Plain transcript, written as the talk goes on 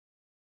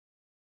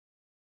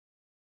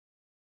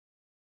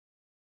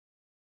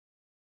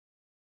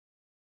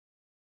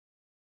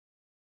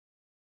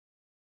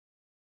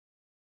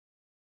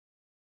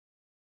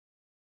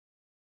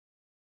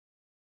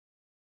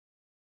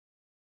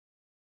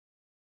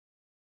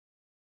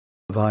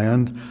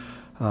Weyand,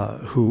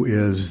 who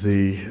is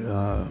the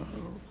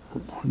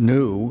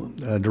new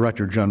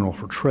Director General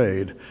for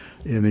Trade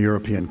in the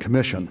European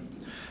Commission.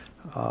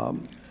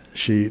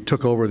 She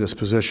took over this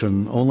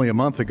position only a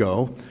month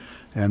ago,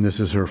 and this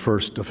is her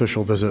first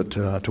official visit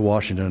to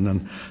Washington,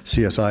 and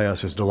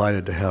CSIS is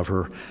delighted to have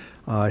her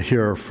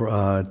here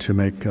to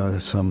make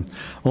some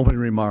opening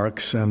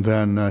remarks, and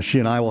then she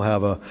and I will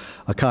have a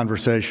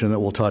conversation that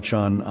will touch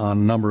on a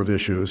number of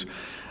issues,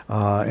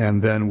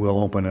 and then we'll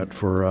open it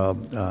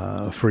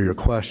for your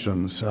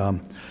questions. Dr.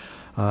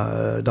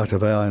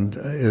 Weyand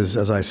is,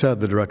 as I said,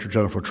 the Director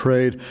General for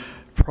Trade.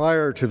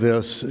 Prior to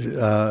this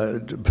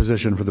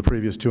position for the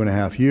previous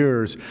 2.5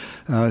 years,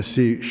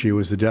 she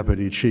was the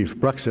Deputy Chief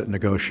Brexit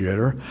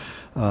Negotiator,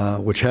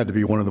 which had to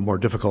be one of the more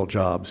difficult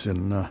jobs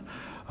in the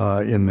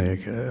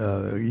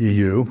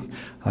EU.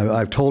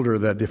 I've told her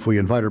that if we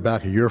invite her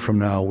back a year from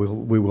now,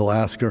 we will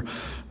ask her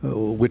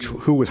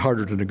who was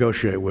harder to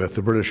negotiate with,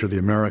 the British or the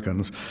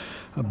Americans.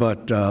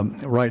 But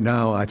right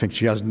now, I think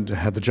she hasn't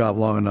had the job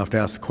long enough to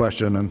ask the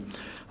question, and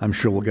I'm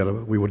sure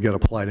we would get a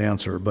polite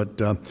answer.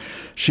 But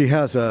she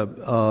has a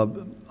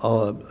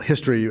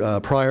history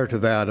prior to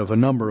that of a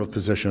number of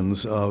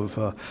positions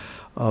of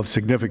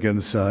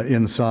significance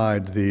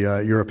inside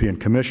the European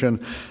Commission.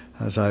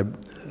 As I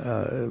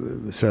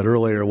said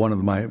earlier, one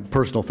of my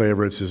personal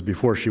favorites is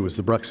before she was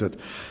the Brexit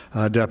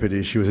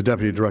deputy. She was a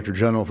Deputy Director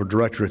General for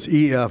Directorates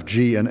E, F,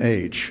 G, and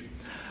H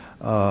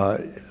in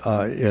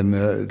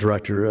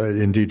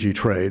DG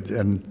Trade.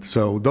 And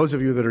so those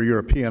of you that are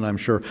European, I'm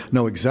sure,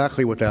 know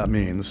exactly what that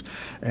means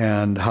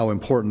and how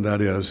important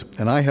that is.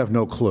 And I have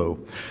no clue,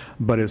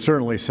 but it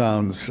certainly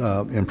sounds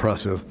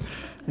impressive.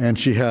 And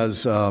she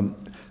has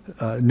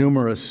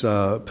numerous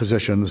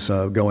positions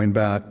going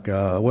back,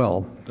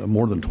 well,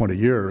 more than 20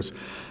 years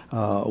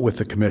with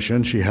the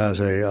Commission. She has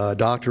a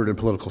doctorate in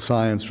political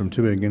science from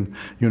Tübingen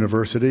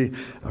University.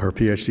 Her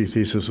PhD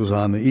thesis was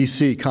on the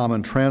EC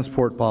Common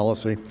Transport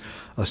Policy,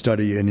 a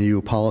study in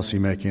EU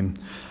policymaking.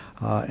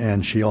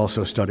 And she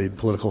also studied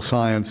political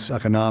science,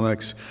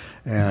 economics,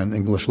 and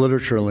English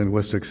literature and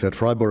linguistics at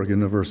Freiburg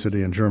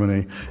University in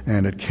Germany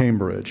and at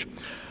Cambridge.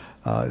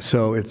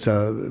 So it's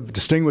a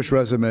distinguished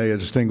resume, a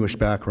distinguished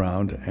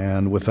background,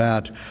 and with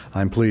that,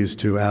 I'm pleased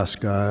to ask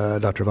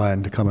Dr.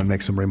 Weyand to come and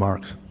make some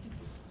remarks.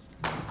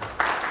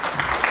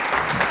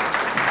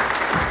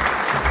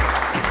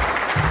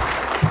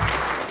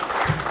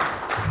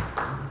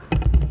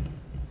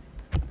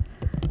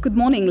 Good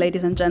morning,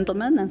 ladies and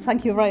gentlemen, and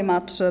thank you very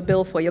much,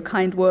 Bill, for your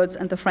kind words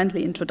and the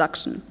friendly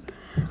introduction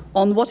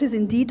on what is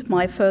indeed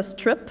my first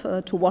trip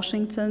to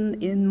Washington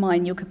in my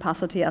new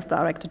capacity as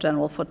Director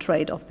General for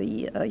Trade of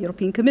the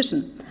European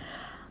Commission.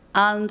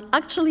 And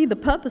actually, the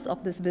purpose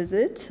of this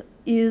visit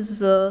is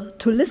to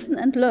listen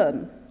and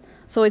learn.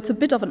 So it's a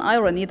bit of an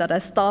irony that I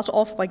start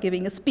off by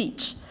giving a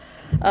speech.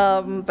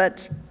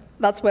 But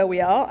that's where we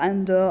are,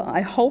 and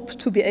I hope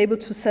to be able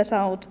to set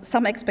out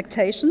some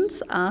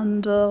expectations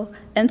and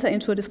enter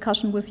into a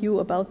discussion with you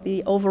about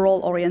the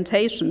overall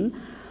orientation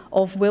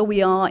of where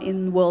we are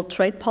in world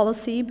trade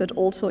policy, but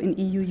also in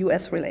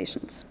EU-US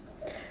relations.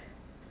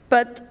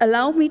 But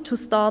allow me to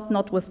start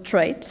not with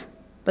trade,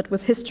 but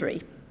with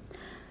history.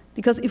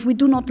 Because if we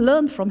do not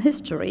learn from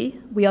history,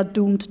 we are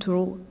doomed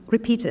to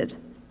repeat it.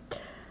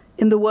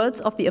 In the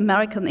words of the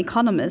American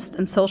economist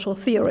and social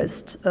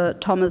theorist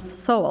Thomas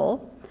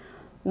Sowell,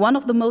 one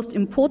of the most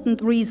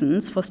important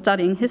reasons for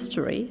studying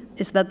history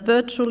is that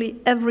virtually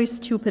every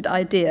stupid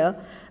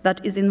idea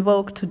that is in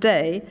vogue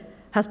today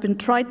has been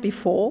tried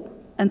before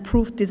and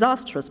proved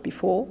disastrous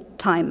before,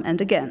 time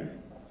and again.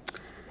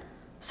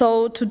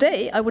 So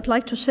today I would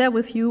like to share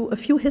with you a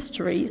few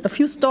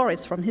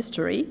stories from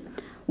history,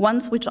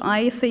 ones which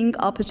I think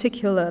are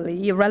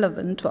particularly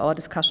relevant to our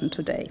discussion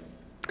today.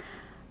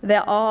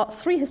 There are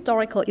 3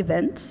 historical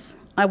events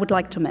I would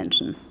like to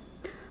mention,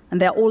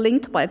 and they're all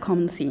linked by a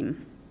common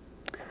theme.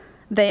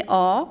 They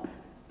are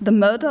the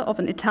murder of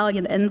an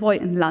Italian envoy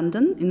in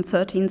London in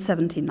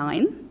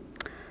 1379,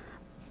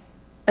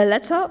 a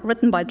letter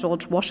written by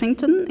George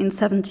Washington in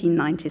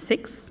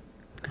 1796,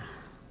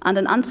 and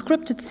an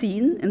unscripted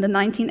scene in the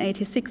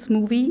 1986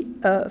 movie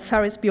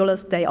Ferris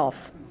Bueller's Day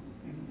Off.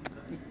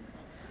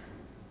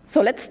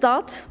 So let's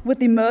start with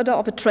the murder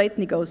of a trade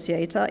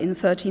negotiator in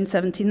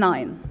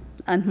 1379.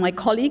 And my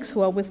colleagues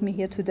who are with me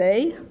here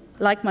today,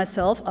 like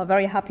myself, are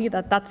very happy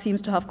that that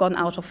seems to have gone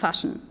out of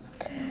fashion.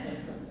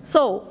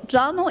 So,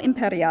 Giano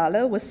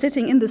Imperiale was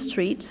sitting in the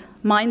street,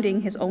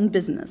 minding his own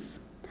business.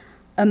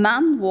 A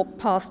man walked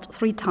past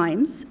 3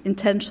 times,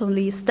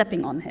 intentionally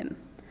stepping on him.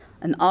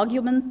 An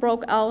argument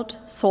broke out,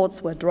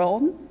 swords were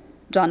drawn,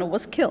 Giano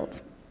was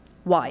killed.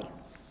 Why?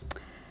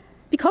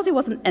 Because he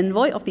was an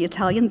envoy of the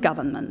Italian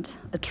government,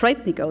 a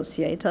trade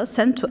negotiator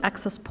sent to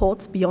access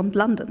ports beyond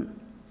London.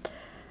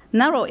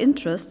 Narrow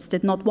interests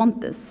did not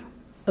want this,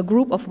 a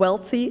group of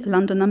wealthy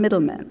Londoner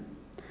middlemen.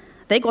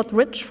 They got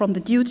rich from the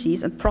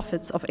duties and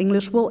profits of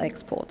English wool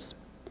exports.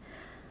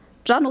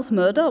 Giano's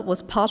murder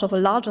was part of a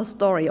larger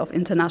story of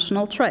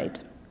international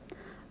trade.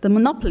 The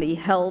monopoly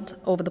held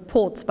over the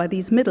ports by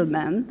these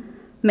middlemen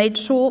made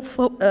sure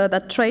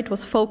that trade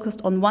was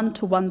focused on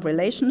one-to-one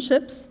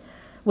relationships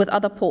with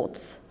other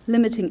ports,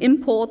 limiting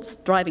imports,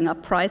 driving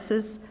up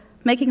prices,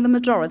 making the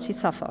majority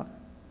suffer.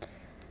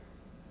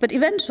 But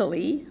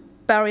eventually,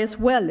 barriers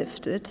were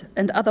lifted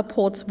and other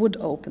ports would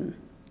open.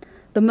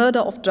 The murder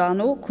of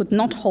Jarno could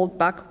not hold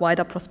back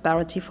wider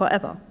prosperity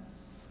forever.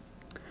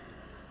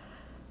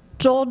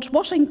 George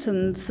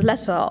Washington's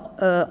letter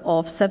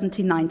of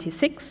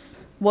 1796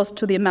 was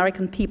to the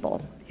American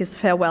people, his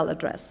farewell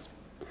address.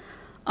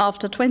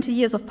 After 20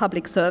 years of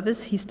public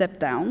service, he stepped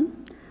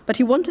down, but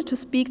he wanted to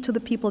speak to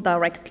the people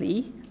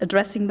directly,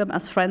 addressing them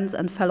as friends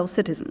and fellow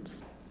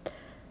citizens.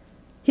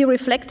 He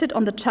reflected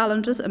on the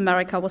challenges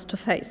America was to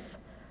face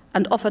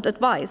and offered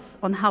advice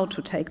on how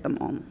to take them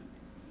on.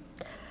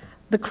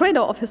 The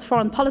credo of his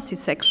foreign policy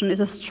section is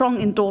a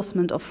strong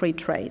endorsement of free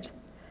trade,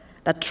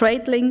 that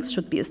trade links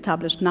should be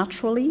established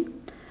naturally,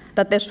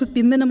 that there should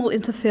be minimal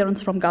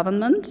interference from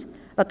government,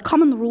 that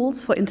common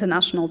rules for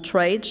international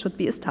trade should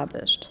be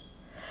established.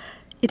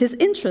 It is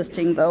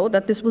interesting, though,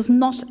 that this was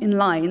not in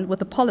line with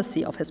the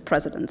policy of his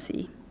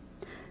presidency.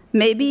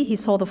 Maybe he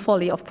saw the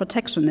folly of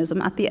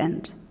protectionism at the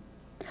end.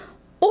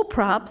 Or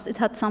perhaps it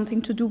had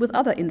something to do with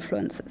other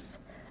influences.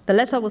 The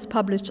letter was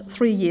published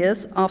 3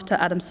 years after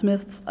Adam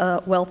Smith's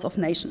Wealth of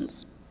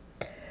Nations.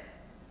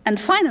 And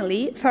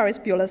finally, Ferris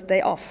Bueller's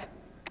Day Off.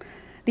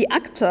 The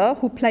actor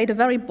who played a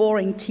very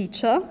boring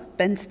teacher,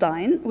 Ben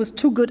Stein, was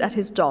too good at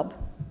his job.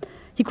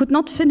 He could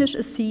not finish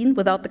a scene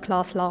without the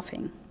class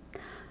laughing.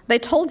 They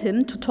told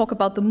him to talk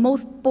about the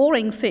most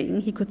boring thing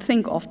he could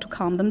think of to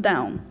calm them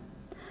down.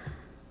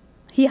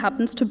 He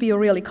happens to be a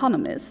real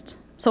economist,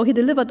 so he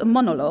delivered a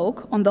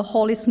monologue on the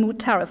Hawley-Smoot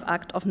Tariff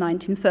Act of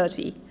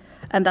 1930,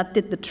 and that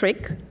did the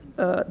trick.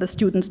 The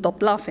students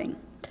stopped laughing.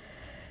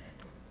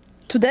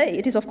 Today,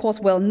 it is of course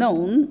well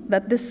known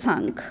that this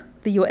sunk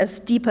the US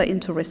deeper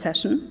into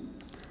recession,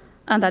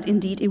 and that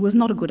indeed it was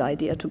not a good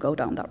idea to go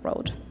down that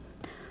road.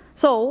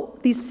 So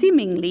these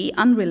seemingly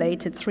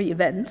unrelated 3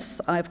 events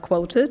I've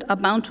quoted are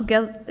bound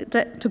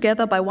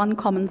together by one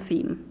common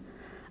theme,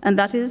 and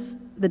that is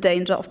the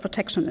danger of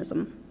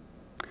protectionism.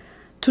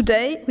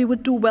 Today, we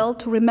would do well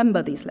to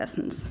remember these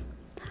lessons,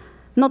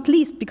 not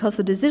least because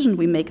the decision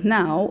we make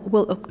now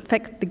will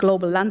affect the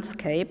global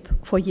landscape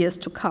for years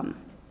to come.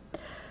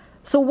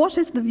 So what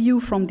is the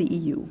view from the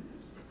EU?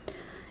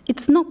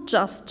 It's not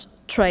just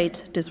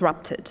trade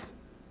disrupted.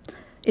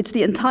 It's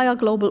the entire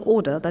global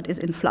order that is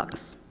in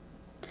flux.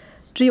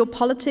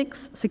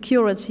 Geopolitics,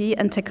 security,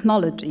 and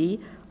technology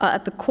are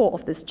at the core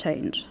of this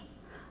change,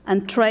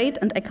 and trade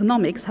and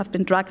economics have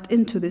been dragged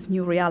into this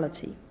new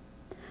reality.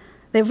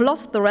 They've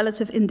lost the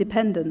relative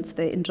independence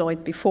they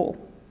enjoyed before.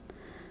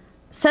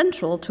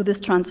 Central to this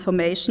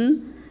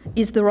transformation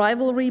is the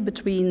rivalry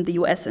between the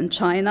US and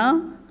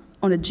China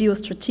on a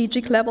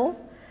geostrategic level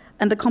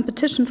and the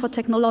competition for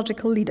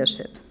technological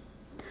leadership.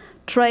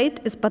 Trade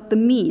is but the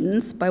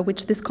means by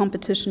which this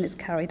competition is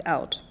carried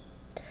out.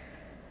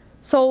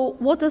 So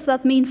what does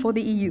that mean for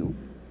the EU?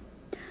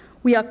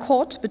 We are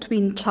caught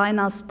between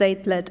China's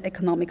state-led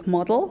economic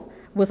model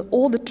with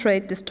all the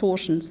trade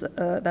distortions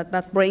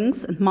that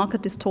brings and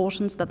market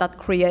distortions that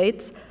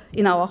creates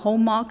in our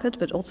home market,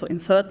 but also in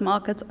third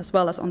markets, as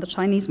well as on the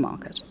Chinese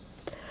market.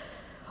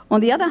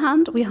 On the other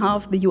hand, we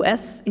have the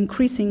US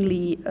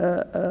increasingly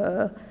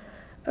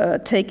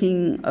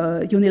taking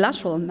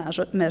unilateral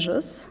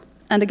measures,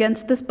 and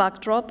against this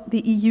backdrop,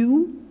 the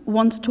EU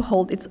wants to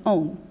hold its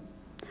own.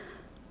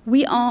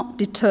 We are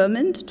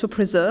determined to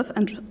preserve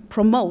and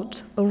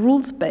promote a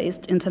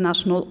rules-based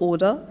international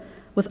order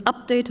with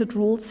updated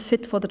rules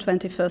fit for the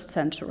 21st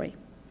century.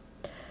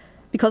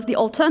 Because the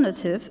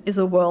alternative is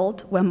a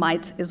world where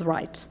might is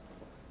right.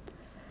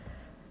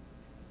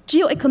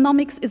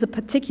 Geoeconomics is a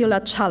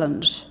particular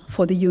challenge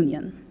for the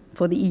Union,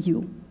 for the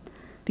EU,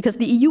 because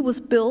the EU was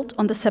built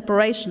on the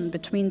separation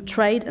between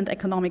trade and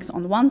economics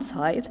on one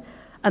side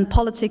and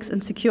politics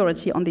and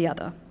security on the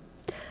other.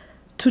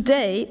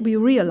 Today, we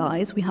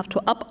realize we have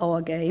to up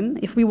our game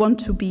if we want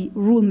to be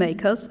rule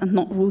makers and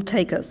not rule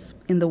takers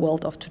in the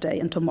world of today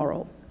and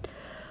tomorrow.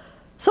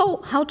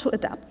 So, how to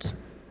adapt?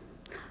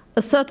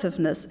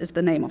 Assertiveness is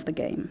the name of the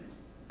game.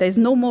 There is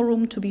no more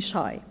room to be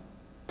shy.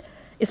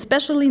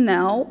 Especially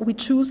now, we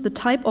choose the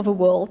type of a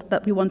world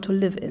that we want to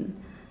live in,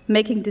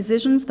 making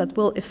decisions that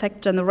will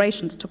affect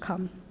generations to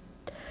come.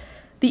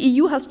 The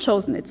EU has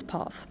chosen its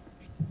path.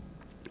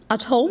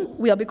 At home,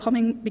 we are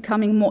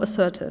becoming more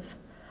assertive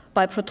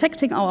by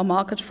protecting our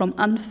market from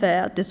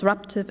unfair,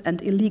 disruptive,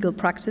 and illegal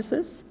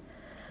practices.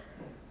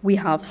 We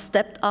have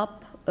stepped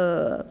up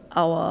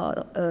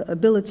our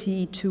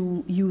ability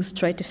to use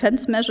trade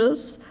defense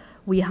measures.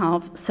 We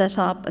have set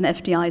up an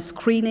FDI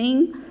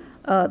screening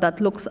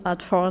that looks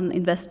at foreign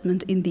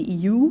investment in the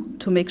EU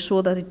to make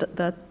sure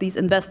that these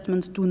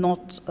investments do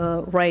not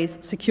raise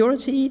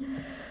security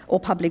or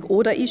public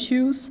order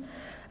issues.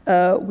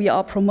 We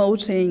are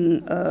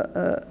promoting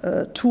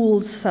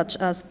tools such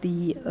as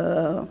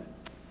the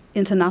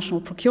international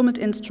procurement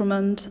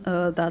instrument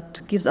that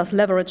gives us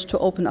leverage to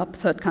open up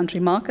third country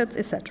markets,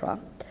 etc.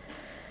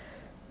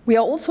 We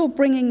are also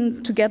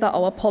bringing together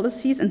our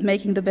policies and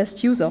making the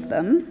best use of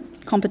them: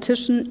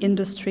 competition,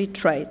 industry,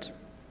 trade.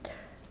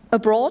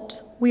 Abroad,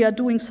 we are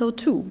doing so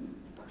too,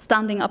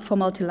 standing up for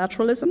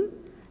multilateralism,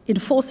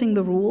 enforcing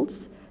the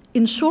rules,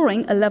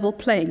 ensuring a level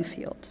playing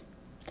field.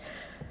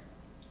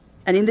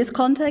 And in this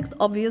context,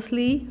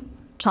 obviously,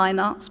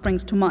 China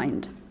springs to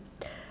mind.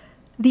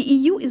 The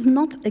EU is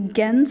not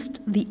against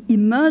the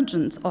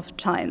emergence of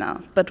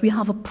China, but we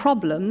have a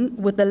problem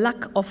with the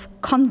lack of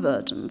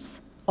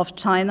convergence of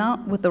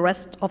China with the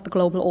rest of the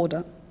global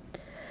order.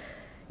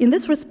 In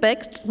this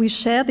respect, we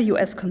share the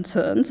US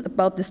concerns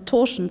about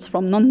distortions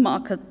from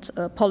non-market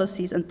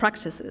policies and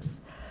practices.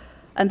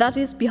 And that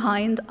is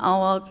behind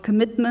our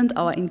commitment,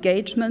 our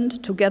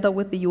engagement, together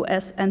with the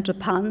US and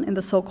Japan in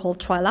the so-called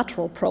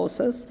trilateral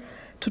process,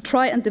 to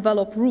try and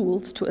develop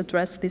rules to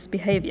address this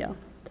behavior.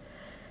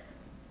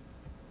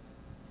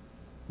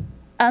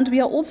 And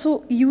we are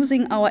also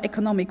using our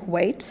economic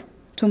weight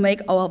to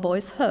make our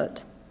voice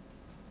heard.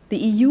 The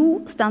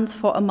EU stands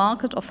for a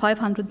market of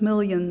 500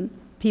 million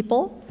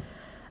people,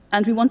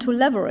 and we want to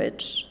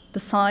leverage the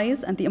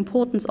size and the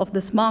importance of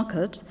this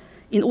market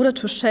in order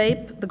to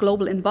shape the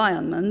global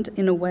environment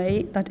in a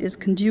way that is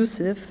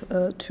conducive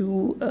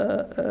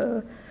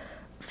to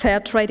fair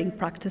trading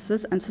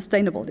practices and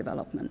sustainable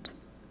development.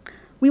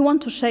 We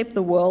want to shape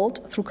the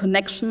world through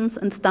connections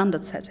and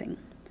standard setting.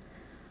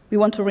 We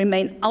want to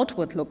remain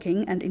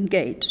outward-looking and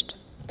engaged.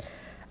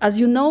 As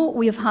you know,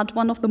 we have had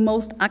one of the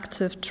most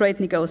active trade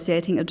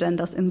negotiating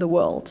agendas in the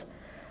world.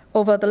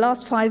 Over the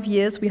last 5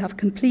 years, we have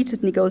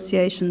completed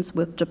negotiations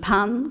with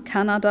Japan,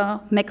 Canada,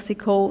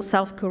 Mexico,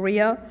 South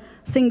Korea,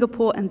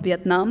 Singapore, and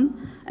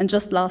Vietnam. And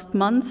just last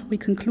month, we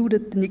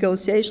concluded the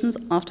negotiations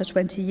after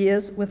 20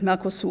 years with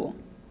Mercosur.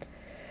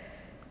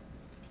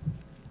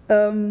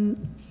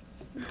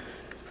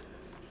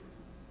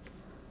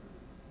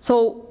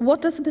 So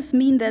what does this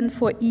mean then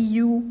for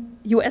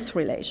EU-US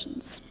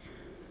relations?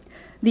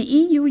 The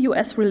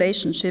EU-US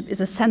relationship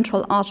is a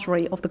central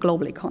artery of the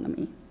global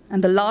economy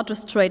and the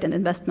largest trade and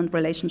investment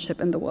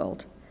relationship in the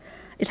world.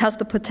 It has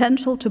the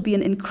potential to be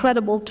an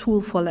incredible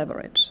tool for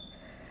leverage.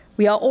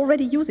 We are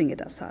already using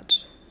it as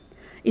such.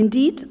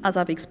 Indeed, as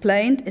I've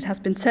explained, it has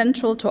been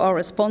central to our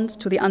response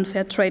to the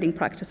unfair trading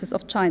practices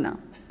of China.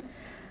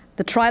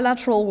 The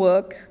trilateral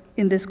work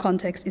in this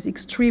context is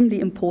extremely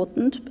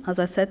important, as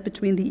I said,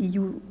 between the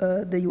EU,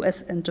 the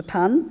US, and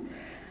Japan,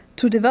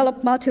 to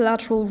develop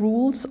multilateral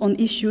rules on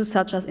issues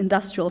such as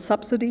industrial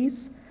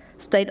subsidies,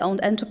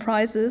 state-owned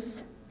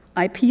enterprises,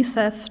 IP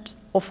theft,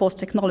 or forced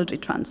technology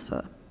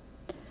transfer.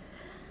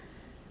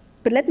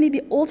 But let me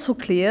be also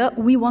clear,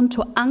 we want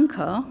to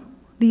anchor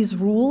these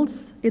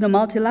rules in a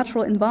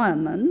multilateral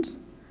environment,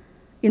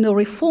 in a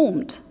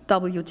reformed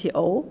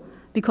WTO,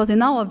 because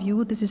in our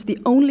view, this is the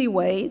only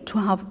way to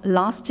have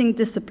lasting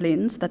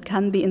disciplines that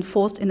can be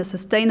enforced in a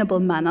sustainable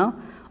manner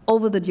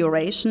over the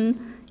duration,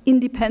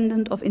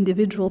 independent of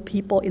individual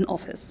people in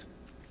office.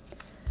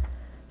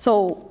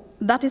 So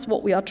that is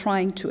what we are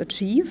trying to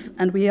achieve,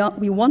 and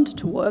we want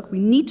to work, we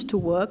need to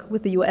work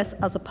with the US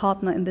as a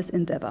partner in this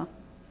endeavor.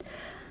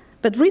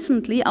 But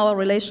recently, our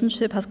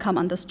relationship has come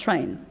under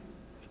strain.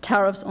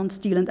 Tariffs on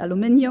steel and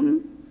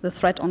aluminium, the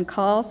threat on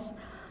cars,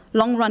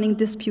 long-running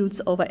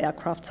disputes over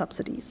aircraft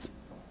subsidies.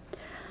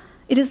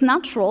 It is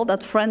natural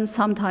that friends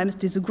sometimes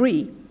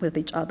disagree with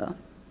each other,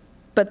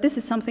 but this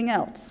is something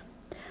else.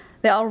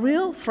 There are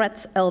real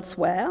threats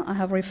elsewhere, I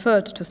have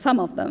referred to some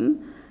of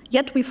them,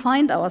 yet we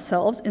find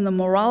ourselves in a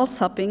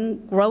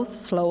morale-sapping,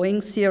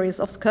 growth-slowing series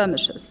of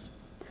skirmishes.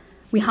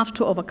 We have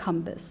to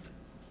overcome this.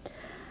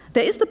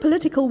 There is the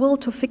political will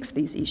to fix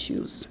these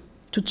issues,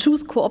 to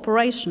choose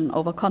cooperation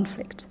over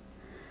conflict.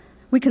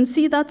 We can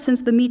see that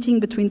since the meeting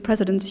between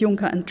Presidents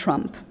Juncker and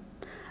Trump.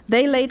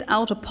 They laid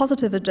out a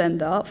positive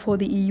agenda for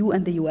the EU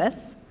and the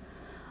US,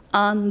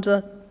 and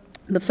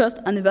the first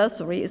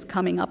anniversary is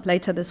coming up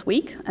later this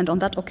week, and on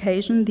that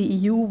occasion, the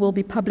EU will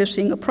be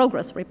publishing a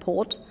progress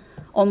report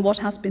on what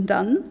has been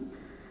done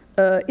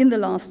in the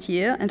last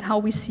year and how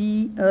we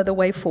see the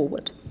way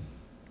forward.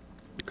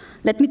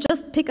 Let me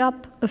just pick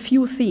up a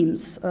few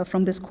themes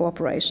from this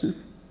cooperation.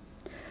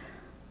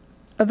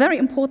 A very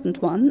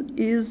important one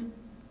is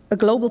a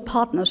global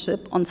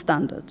partnership on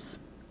standards.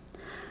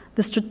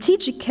 The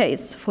strategic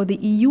case for the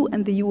EU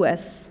and the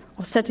US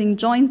of setting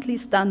jointly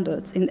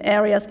standards in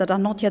areas that are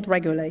not yet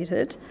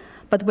regulated,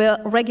 but where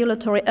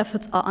regulatory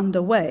efforts are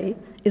underway,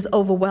 is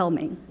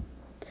overwhelming.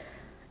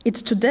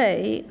 It's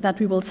today that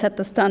we will set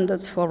the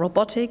standards for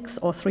robotics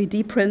or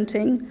 3D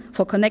printing,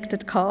 for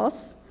connected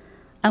cars,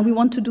 and we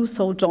want to do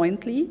so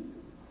jointly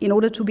in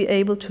order to be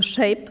able to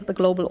shape the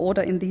global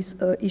order in these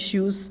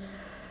issues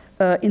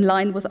in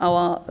line with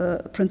our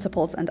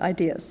principles and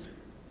ideas.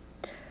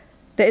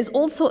 There is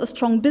also a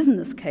strong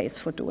business case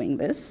for doing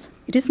this.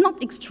 It is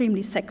not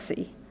extremely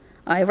sexy,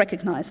 I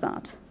recognize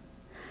that.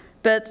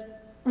 But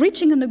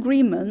reaching an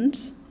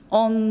agreement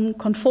on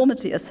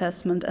conformity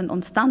assessment and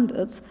on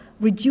standards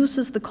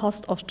reduces the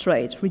cost of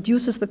trade,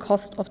 reduces the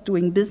cost of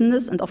doing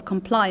business and of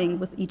complying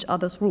with each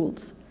other's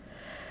rules.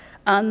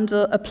 And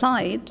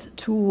applied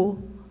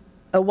to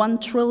a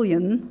 $1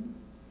 trillion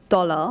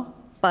dollar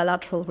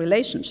bilateral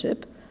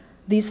relationship,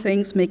 these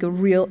things make a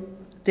real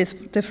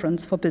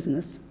difference for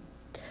business.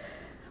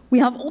 We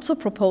have also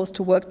proposed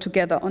to work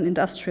together on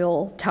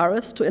industrial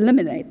tariffs to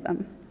eliminate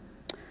them.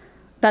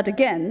 That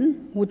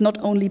again would not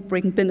only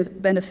bring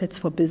benefits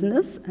for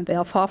business, and they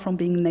are far from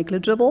being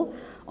negligible.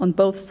 On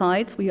both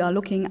sides, we are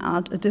looking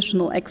at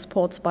additional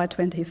exports by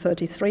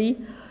 2033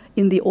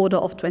 in the order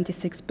of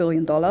 $26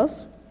 billion.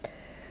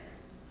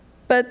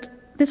 But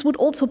this would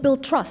also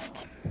build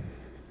trust.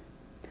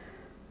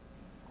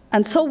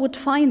 And so would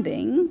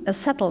finding a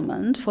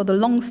settlement for the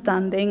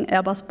long-standing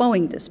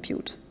Airbus-Boeing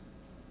dispute.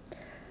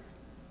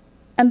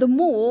 And the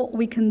more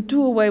we can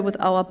do away with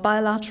our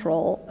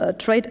bilateral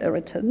trade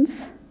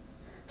irritants,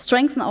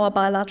 strengthen our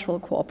bilateral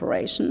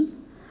cooperation,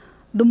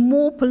 the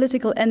more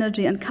political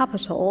energy and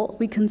capital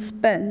we can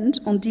spend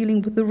on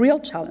dealing with the real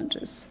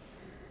challenges.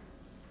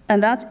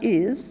 And that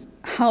is,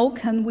 how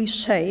can we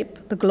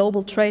shape the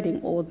global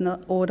trading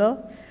order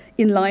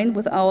in line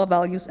with our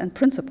values and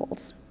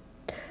principles?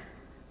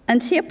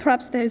 And here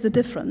perhaps there is a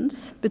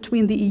difference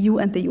between the EU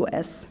and the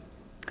US.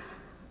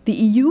 The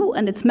EU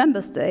and its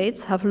member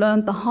states have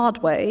learned the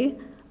hard way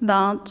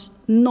that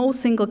no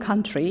single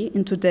country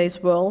in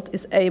today's world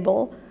is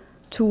able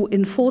to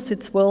enforce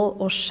its will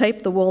or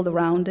shape the world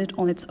around it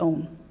on its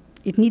own.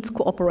 It needs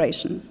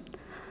cooperation.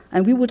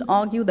 And we would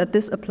argue that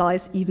this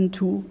applies even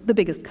to the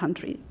biggest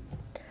country.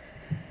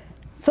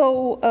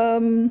 So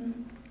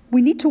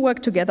we need to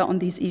work together on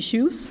these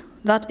issues.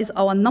 That is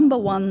our number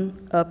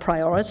one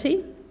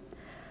priority.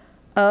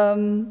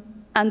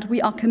 And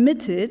we are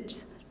committed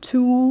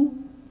to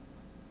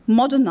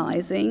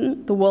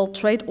modernizing the World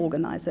Trade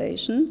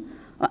Organization,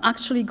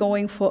 actually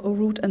going for a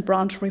root and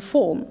branch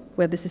reform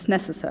where this is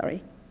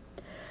necessary.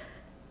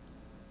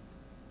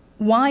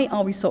 Why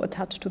are we so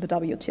attached to the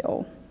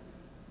WTO?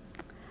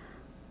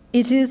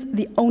 It is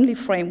the only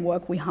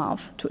framework we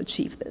have to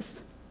achieve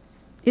this.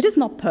 It is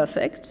not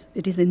perfect,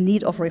 it is in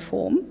need of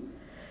reform,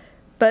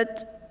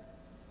 but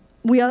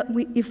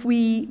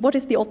what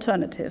is the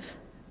alternative?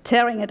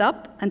 Tearing it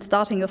up and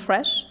starting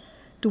afresh?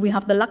 Do we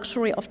have the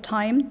luxury of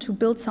time to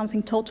build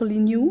something totally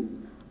new?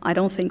 I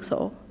don't think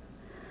so.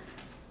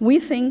 We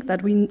think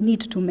that we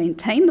need to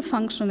maintain the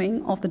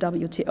functioning of the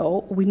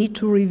WTO. We need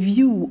to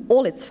review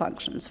all its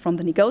functions, from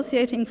the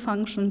negotiating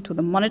function to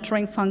the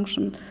monitoring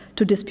function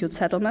to dispute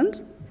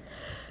settlement.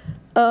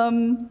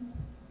 We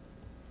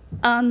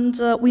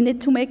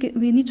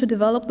need to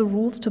develop the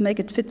rules to make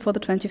it fit for the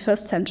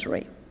 21st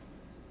century.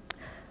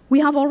 We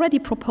have already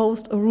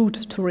proposed a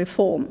route to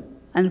reform,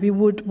 and we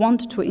would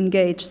want to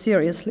engage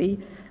seriously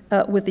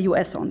with the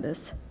US on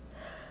this.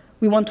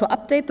 We want to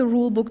update the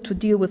rule book to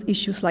deal with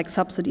issues like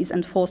subsidies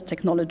and forced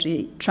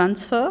technology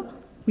transfer.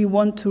 We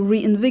want to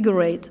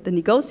reinvigorate the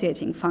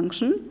negotiating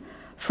function,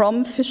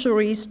 from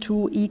fisheries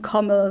to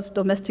e-commerce,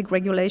 domestic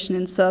regulation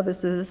in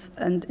services,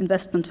 and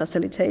investment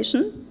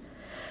facilitation.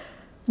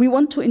 We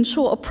want to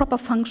ensure a proper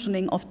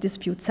functioning of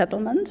dispute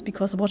settlement,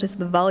 because what is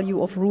the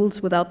value of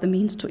rules without the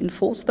means to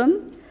enforce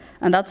them?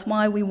 And that's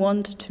why we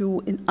want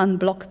to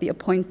unblock the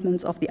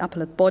appointments of the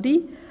appellate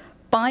body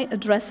by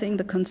addressing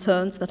the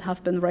concerns that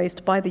have been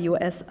raised by the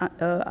US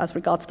as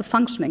regards the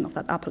functioning of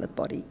that appellate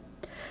body.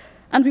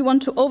 And we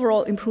want to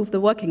overall improve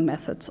the working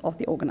methods of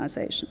the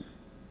organization.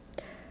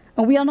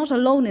 And we are not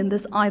alone in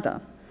this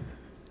either.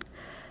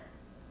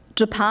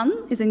 Japan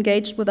is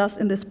engaged with us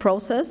in this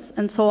process,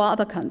 and so are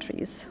other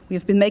countries. We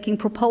have been making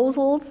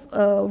proposals,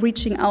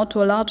 reaching out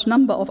to a large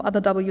number of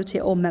other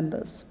WTO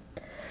members.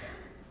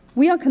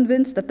 We are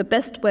convinced that the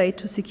best way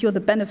to secure the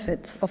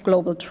benefits of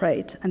global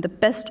trade and the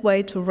best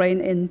way to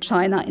rein in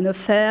China in a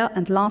fair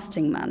and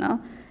lasting manner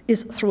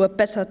is through a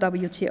better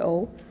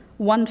WTO,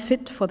 one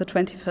fit for the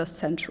 21st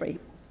century.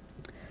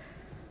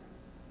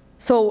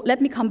 So let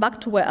me come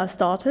back to where I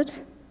started.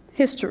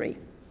 History.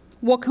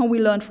 What can we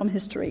learn from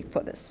history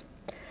for this?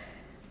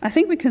 I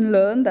think we can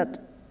learn that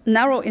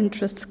narrow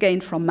interests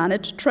gain from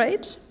managed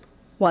trade,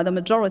 while the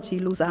majority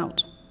lose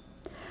out.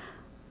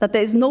 That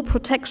there is no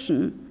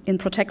protection in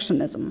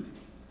protectionism.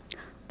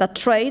 That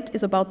trade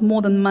is about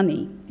more than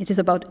money. It is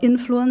about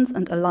influence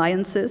and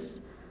alliances,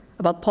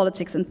 about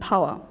politics and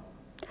power.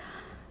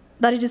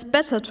 That it is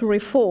better to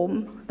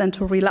reform than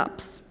to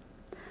relapse.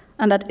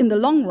 And that in the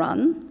long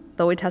run,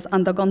 though it has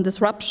undergone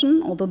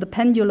disruption, although the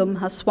pendulum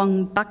has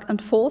swung back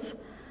and forth,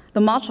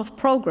 the march of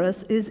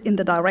progress is in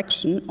the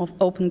direction of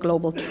open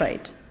global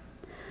trade.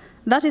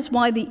 That is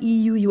why the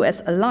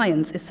EU-US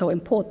alliance is so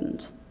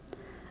important.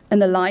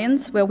 An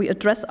alliance where we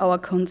address our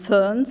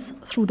concerns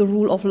through the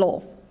rule of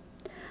law,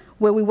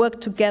 where we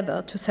work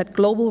together to set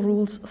global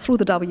rules through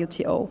the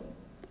WTO.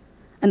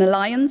 An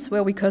alliance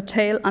where we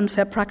curtail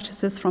unfair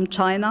practices from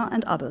China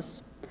and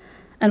others,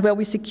 and where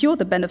we secure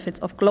the benefits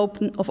of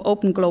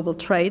open global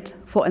trade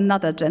for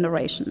another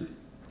generation.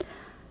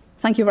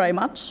 Thank you very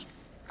much,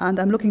 and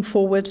I'm looking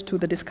forward to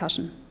the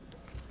discussion.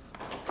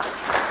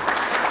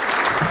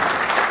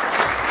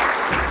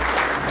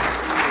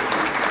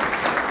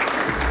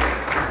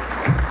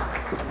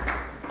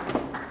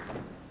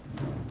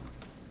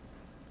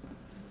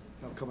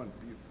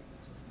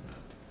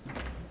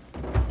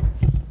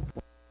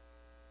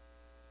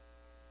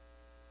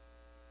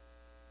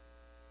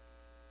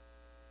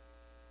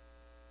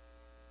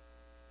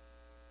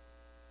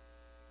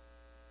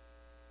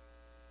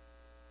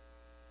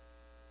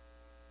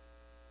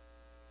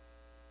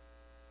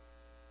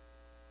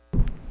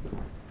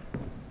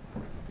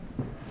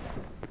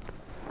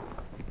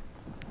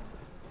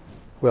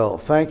 Well,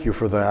 thank you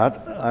for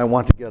that. I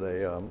want to get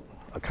a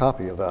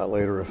copy of that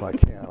later if I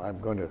can. I'm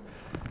going to,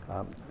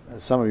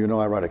 as some of you know,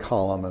 I write a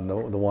column, and the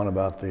one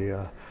about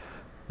the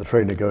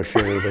trade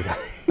negotiator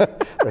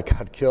that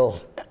got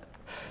killed.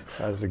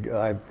 I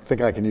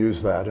think I can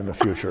use that in the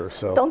future.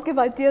 So don't give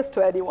ideas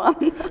to anyone.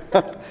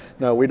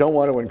 No, we don't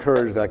want to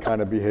encourage that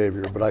kind of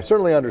behavior, but I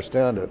certainly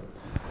understand it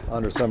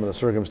under some of the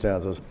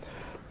circumstances.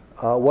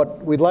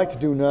 What we'd like to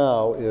do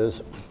now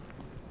is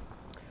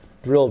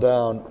drill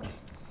down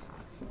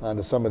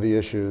onto some of the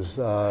issues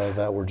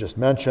that were just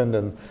mentioned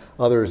and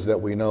others that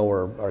we know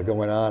are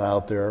going on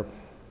out there,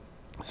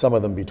 some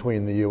of them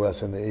between the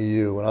US and the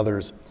EU and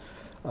others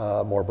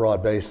more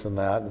broad-based than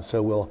that. And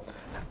so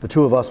the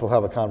two of us will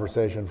have a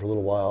conversation for a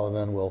little while, and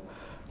then we'll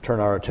turn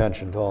our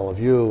attention to all of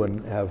you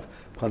and have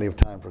plenty of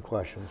time for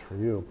questions for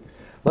you.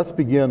 Let's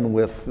begin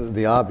with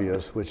the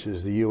obvious, which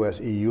is the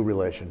US-EU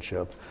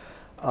relationship.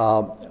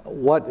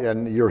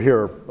 And you're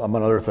here,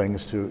 among other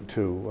things,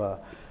 to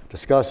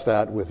discuss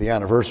that with the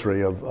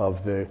anniversary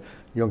of the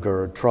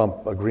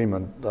Juncker-Trump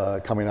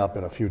agreement coming up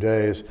in a few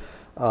days.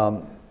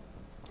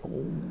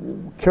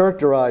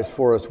 Characterize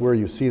for us where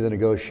you see the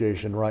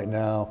negotiation right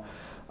now,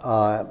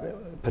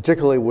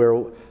 particularly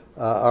where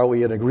are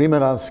we in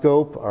agreement on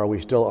scope? Are we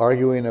still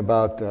arguing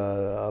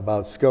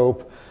about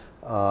scope?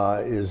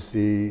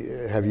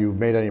 Have you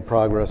made any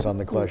progress on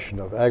the question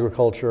of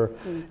agriculture?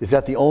 Is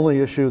that the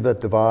only issue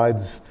that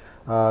divides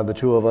the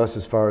two of us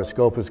as far as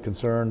scope is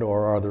concerned,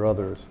 or are there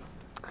others?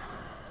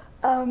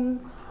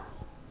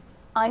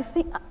 I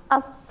think,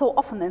 as so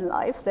often in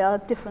life, there are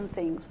different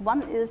things.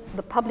 One is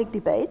the public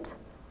debate,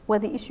 where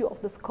the issue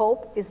of the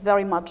scope is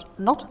very much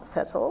not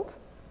settled.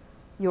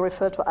 You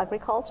refer to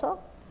agriculture.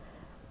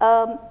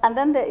 And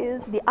then there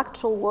is the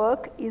actual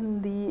work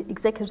in the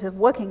executive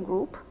working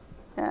group,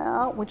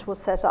 which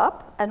was set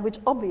up and which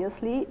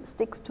obviously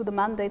sticks to the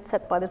mandate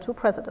set by the two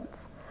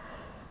presidents.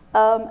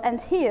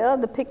 And here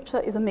the picture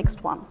is a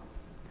mixed one.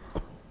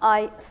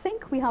 I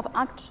think we have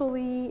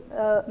actually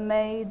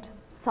made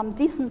some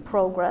decent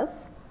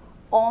progress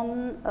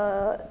on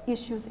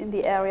issues in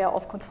the area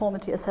of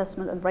conformity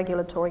assessment and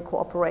regulatory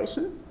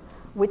cooperation,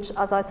 which,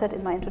 as I said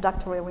in my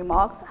introductory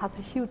remarks, has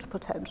a huge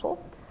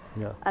potential.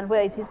 Yeah. And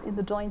where it is in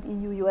the joint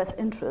EU-US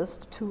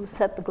interest to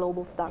set the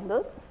global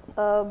standards.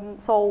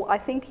 So I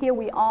think here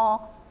we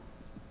are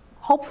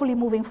hopefully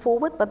moving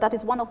forward, but that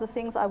is one of the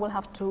things I will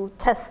have to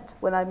test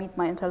when I meet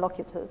my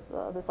interlocutors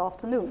this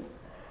afternoon.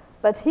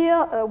 But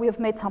here we have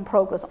made some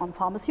progress on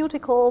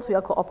pharmaceuticals, we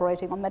are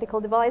cooperating on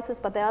medical devices,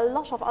 but there are a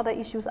lot of other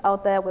issues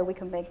out there where we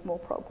can make more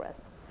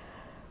progress.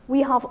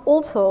 We have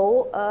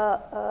also,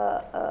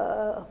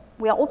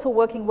 we are also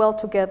working well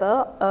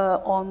together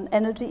on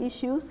energy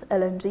issues,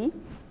 LNG,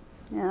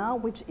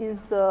 which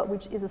is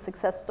a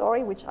success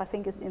story, which I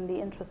think is in the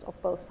interest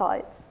of both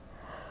sides.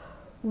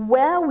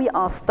 Where we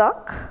are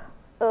stuck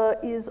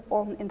is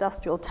on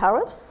industrial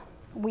tariffs.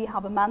 We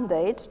have a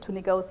mandate to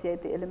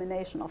negotiate the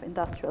elimination of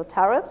industrial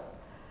tariffs,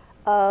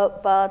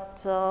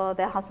 but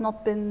there has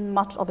not been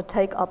much of a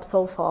take-up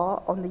so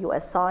far on the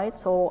US side,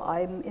 so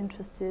I'm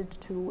interested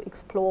to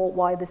explore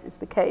why this is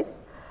the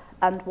case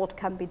and what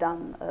can be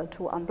done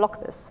to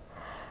unblock this.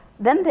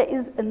 Then there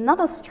is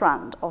another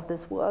strand of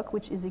this work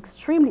which is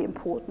extremely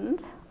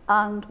important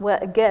and where,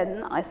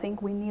 again, I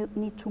think we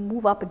need to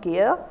move up a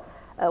gear.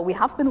 We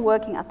have been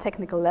working at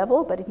technical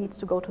level, but it needs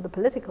to go to the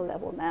political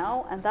level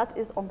now, and that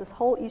is on this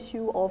whole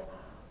issue of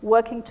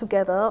working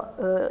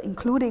together,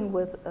 including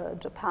with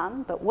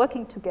Japan, but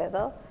working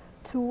together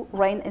to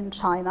rein in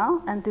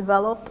China and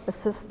develop a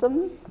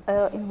system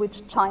in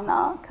which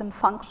China can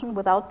function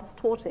without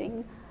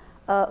distorting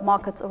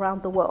markets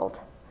around the world.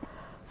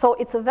 So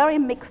it's a very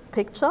mixed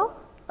picture.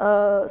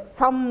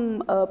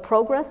 Some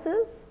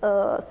progresses,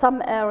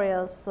 some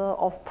areas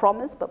of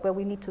promise, but where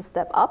we need to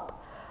step up.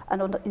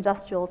 And on the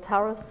industrial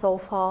tariffs, so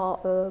far,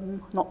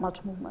 not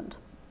much movement.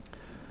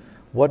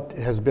 What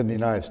has been the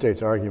United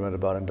States' argument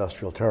about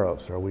industrial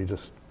tariffs? Are we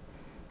just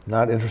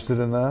not interested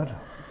in that?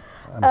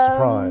 I'm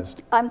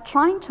surprised. I'm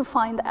trying to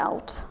find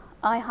out.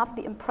 I have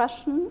the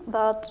impression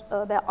that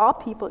there are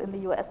people in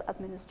the US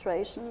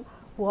administration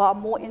who are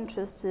more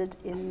interested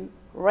in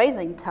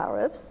raising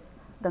tariffs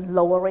than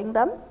lowering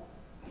them.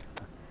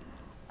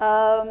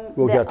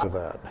 We'll get to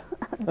that.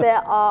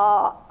 There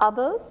are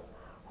others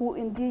who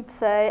indeed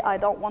say, I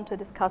don't want to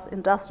discuss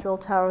industrial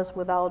tariffs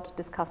without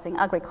discussing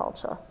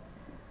agriculture.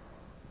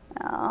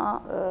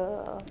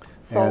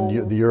 And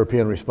the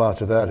European response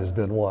to that has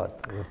been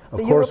what?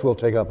 Of course we'll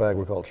take up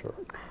agriculture.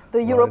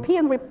 The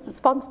European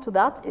response to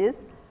that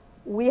is,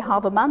 we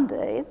have a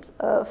mandate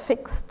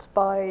fixed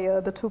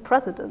by the two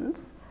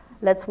presidents.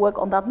 Let's work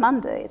on that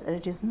mandate. And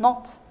it is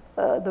not,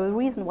 the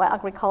reason why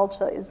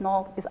agriculture is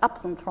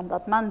absent from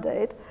that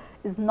mandate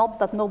is not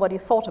that nobody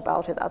thought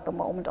about it at the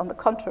moment. On the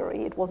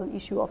contrary, it was an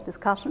issue of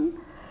discussion.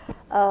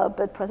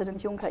 But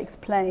President Juncker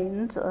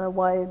explained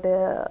why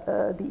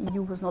the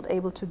EU was not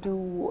able to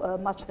do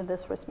much in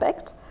this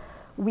respect.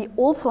 We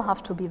also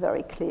have to be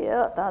very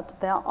clear that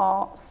there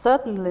are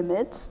certain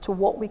limits to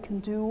what we can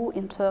do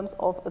in terms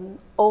of an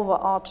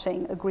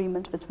overarching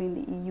agreement between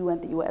the EU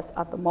and the US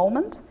at the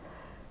moment.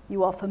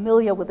 You are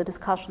familiar with the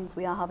discussions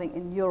we are having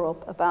in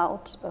Europe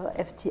about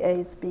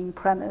FTAs being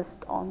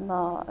premised on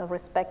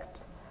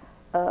respect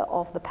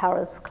of the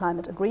Paris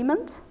Climate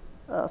Agreement.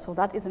 So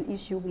that is an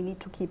issue we need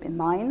to keep in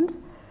mind.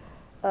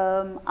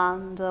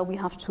 And we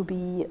have to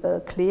be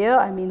clear.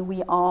 I mean, we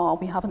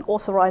have an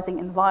authorizing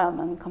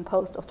environment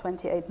composed of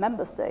 28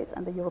 member states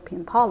and the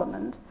European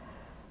Parliament,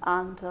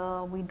 and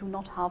we do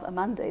not have a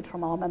mandate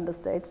from our member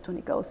states to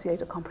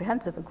negotiate a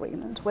comprehensive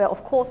agreement, where,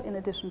 of course, in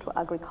addition to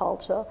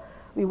agriculture,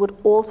 we would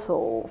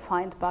also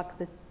find back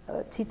the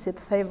TTIP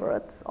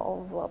favorites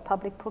of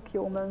public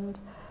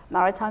procurement,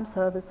 maritime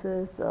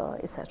services,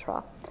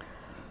 etc.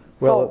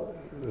 Well,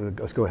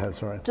 let's go ahead,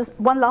 sorry. Just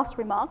one last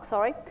remark,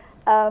 sorry.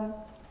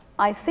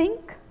 I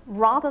think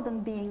rather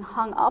than being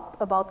hung up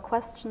about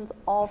questions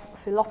of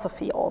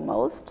philosophy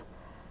almost,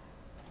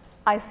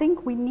 I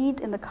think we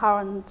need, in the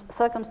current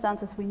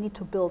circumstances, we need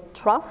to build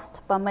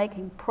trust by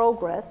making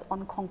progress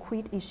on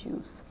concrete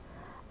issues.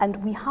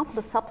 And we have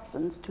the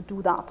substance to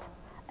do that.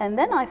 And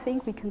then I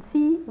think we can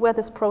see where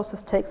this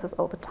process takes us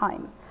over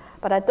time.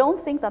 But I don't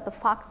think that the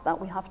fact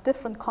that we have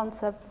different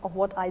concepts of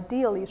what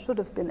ideally should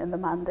have been in the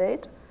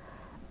mandate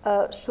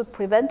should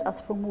prevent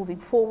us from moving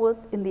forward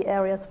in the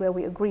areas where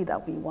we agree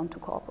that we want to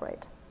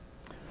cooperate.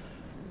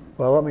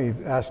 Well, let me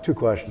ask two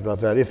questions about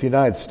that. If the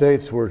United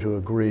States were to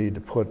agree to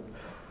put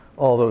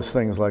all those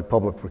things like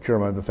public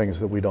procurement, the things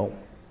that we don't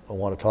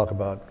want to talk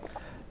about,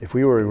 if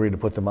we were to agree to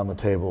put them on the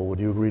table, would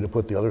you agree to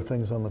put the other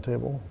things on the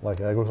table,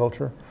 like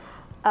agriculture?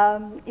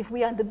 If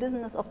we are in the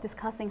business of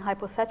discussing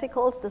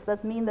hypotheticals, does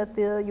that mean that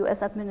the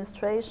US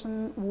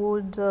administration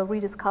would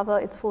rediscover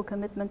its full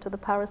commitment to the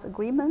Paris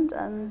Agreement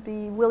and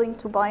be willing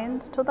to buy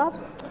into that?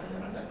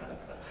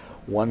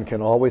 One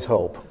can always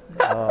hope.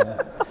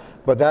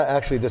 But that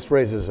actually, this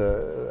raises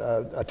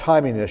a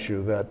timing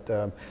issue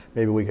that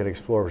maybe we could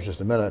explore for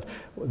just a minute.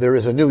 There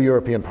is a new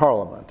European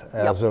Parliament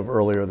as of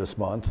earlier this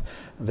month.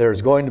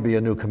 There's going to be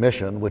a new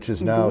commission, which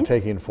is now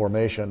taking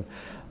formation.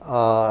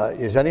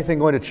 Is anything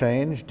going to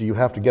change? Do you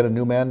have to get a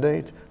new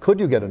mandate? Could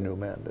you get a new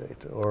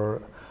mandate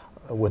or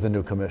with a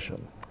new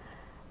commission?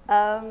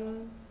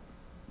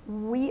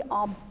 We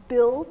are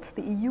built,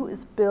 the EU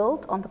is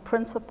built on the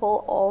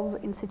principle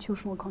of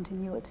institutional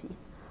continuity.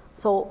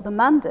 So the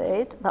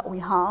mandate that we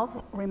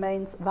have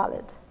remains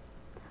valid.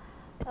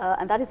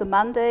 And that is a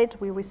mandate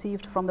we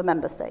received from the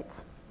member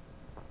states.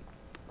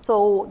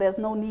 So there's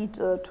no need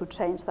to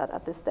change that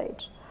at this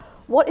stage.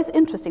 What is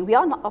interesting, we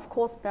are, of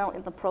course, now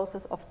in the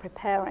process of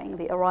preparing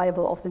the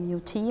arrival of the new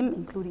team,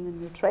 including a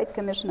new trade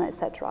commissioner,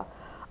 etc.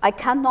 I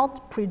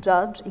cannot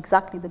prejudge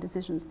exactly the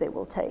decisions they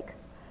will take.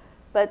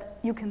 But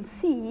you can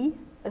see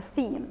a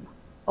theme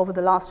over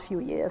the last few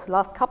years,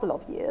 last couple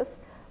of years,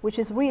 which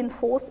is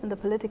reinforced in the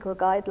political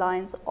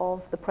guidelines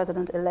of the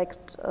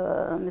President-elect,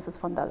 Mrs.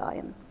 von der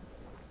Leyen.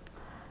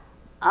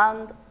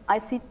 And I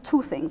see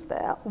two things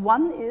there.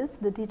 One is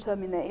the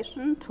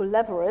determination to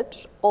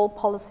leverage all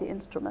policy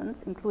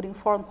instruments, including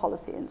foreign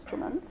policy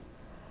instruments,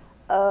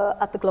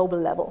 at the global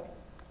level.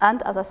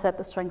 And, as I said,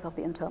 the strength of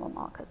the internal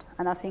market.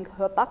 And I think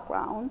her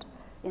background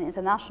in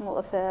international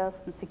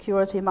affairs and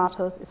security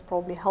matters is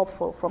probably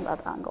helpful from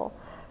that angle.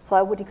 So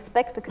I would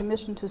expect the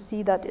Commission to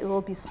see that it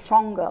will be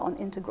stronger on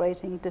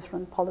integrating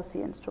different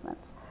policy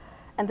instruments.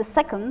 And the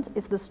second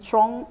is the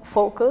strong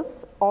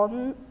focus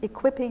on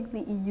equipping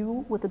the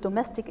EU with the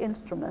domestic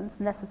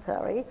instruments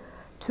necessary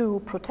to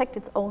protect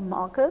its own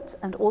market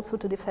and also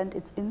to defend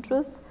its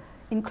interests,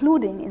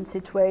 including in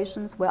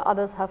situations where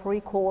others have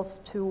recourse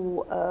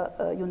to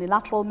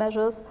unilateral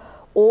measures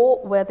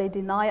or where they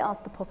deny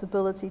us the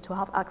possibility to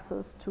have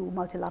access to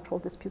multilateral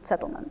dispute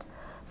settlement.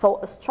 So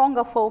a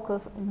stronger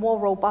focus, more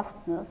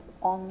robustness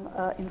on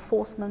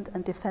enforcement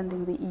and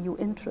defending the EU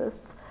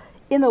interests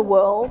in a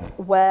world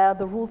where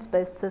the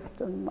rules-based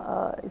system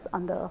is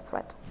under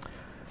threat.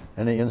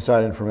 Any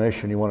inside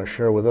information you want to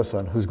share with us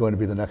on who's going to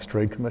be the next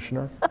trade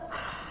commissioner?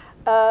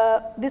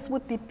 This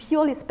would be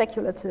purely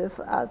speculative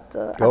at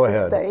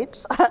this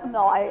stage.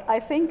 No,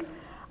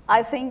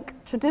 I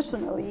think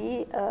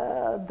traditionally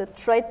the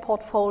trade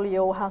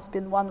portfolio has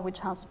been one which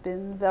has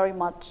been very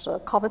much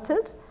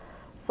coveted.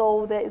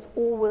 So there is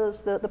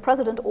always, the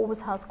President always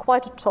has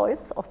quite a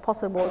choice of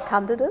possible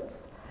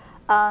candidates.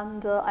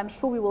 And I'm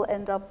sure we will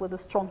end up with a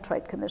strong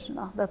trade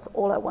commissioner. That's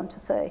all I want to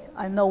say.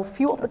 I know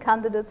few of the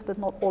candidates, but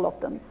not all of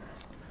them.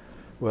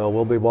 Well,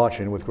 we'll be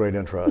watching with great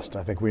interest.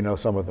 I think we know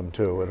some of them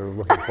too, and are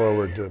looking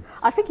forward to.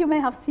 I think you may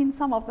have seen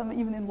some of them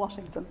even in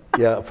Washington.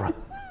 Yeah,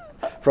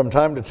 from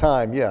time to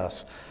time,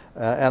 yes.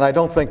 And I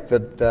don't think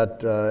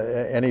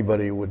that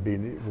anybody would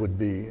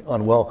be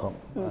unwelcome.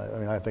 I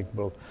mean, I think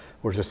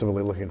we're just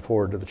simply looking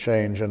forward to the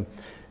change, and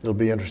it'll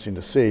be interesting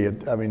to see.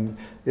 I mean,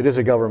 it is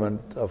a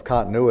government of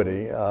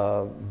continuity,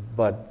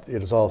 but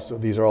it is also,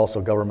 these are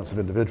also governments of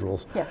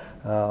individuals. Yes.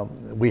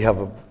 We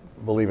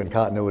believe in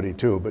continuity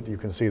too, but you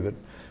can see that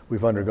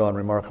we've undergone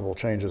remarkable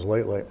changes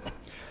lately.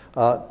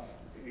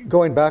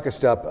 Going back a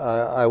step,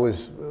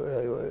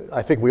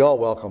 I think we all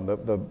welcome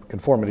the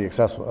conformity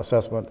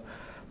assessment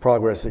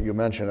progress that you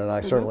mentioned, and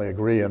I certainly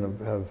agree and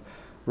have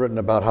written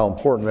about how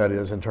important that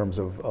is in terms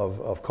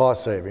of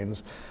cost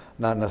savings,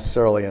 not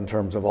necessarily in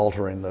terms of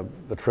altering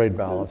the trade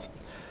balance.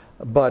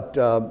 But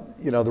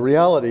the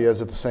reality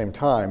is at the same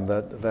time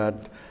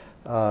that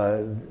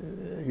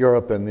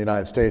Europe and the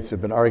United States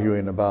have been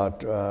arguing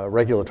about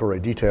regulatory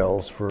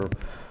details for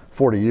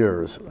 40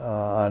 years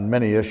on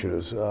many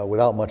issues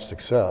without much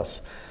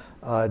success.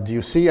 Do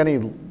you see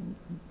any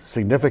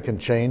significant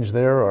change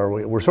there?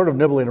 Or we're sort of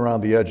nibbling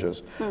around the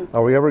edges.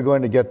 Are we ever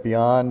going to get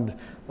beyond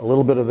a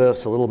little bit of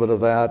this, a little bit of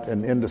that,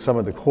 and into some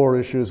of the core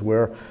issues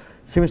where it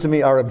seems to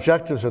me our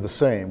objectives are the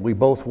same? We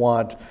both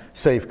want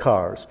safe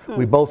cars.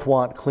 We both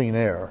want clean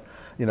air.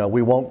 We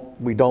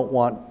don't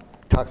want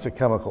toxic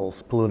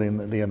chemicals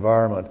polluting the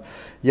environment.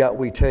 Yet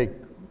we take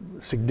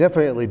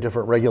significantly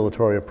different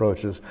regulatory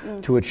approaches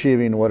to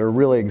achieving what are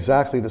really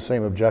exactly the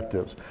same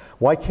objectives.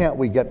 Why can't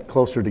we get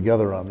closer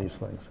together on these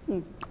things?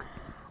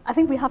 I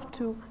think we have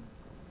to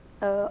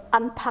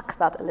unpack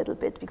that a little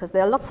bit, because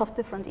there are lots of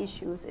different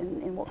issues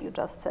in what you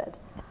just said.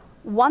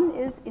 One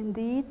is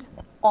indeed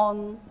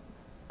on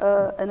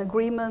an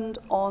agreement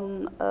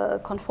on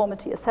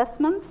conformity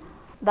assessment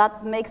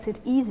that makes it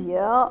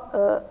easier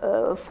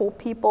for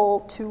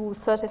people to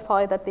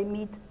certify that they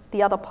meet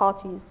the other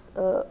party's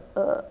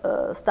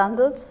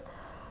standards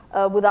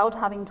without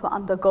having to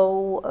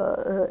undergo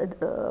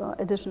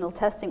additional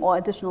testing or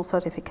additional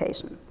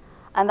certification.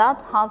 And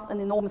that has an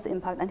enormous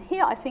impact. And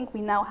here I think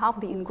we now have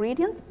the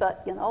ingredients,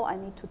 but I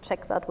need to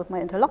check that with my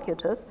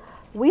interlocutors.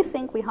 We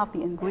think we have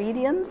the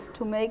ingredients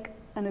to make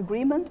an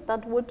agreement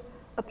that would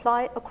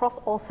apply across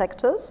all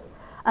sectors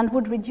and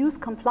would reduce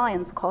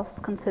compliance costs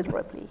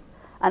considerably.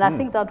 And I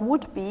think that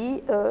would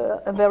be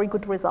a very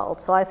good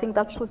result. So I think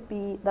that should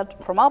be,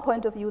 from our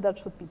point of view, that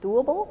should be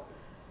doable.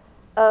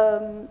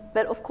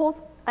 But of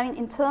course,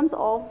 in terms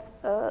of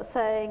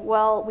saying,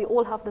 well, we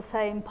all have the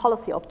same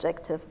policy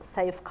objective,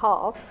 safe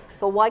cars,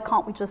 so why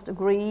can't we just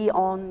agree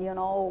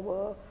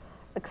on,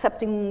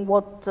 accepting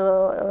what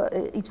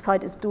each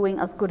side is doing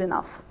as good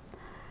enough?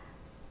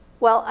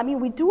 Well,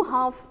 we do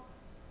have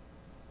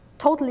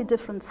totally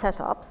different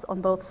setups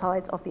on both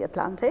sides of the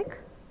Atlantic.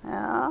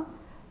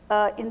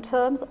 In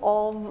terms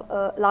of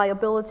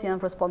liability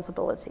and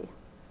responsibility.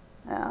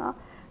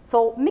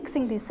 So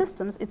mixing these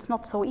systems, it's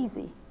not so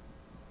easy.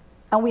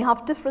 And we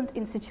have different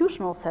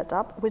institutional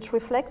setup which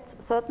reflects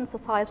certain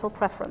societal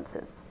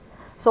preferences.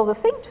 So the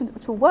thing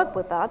to work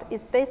with that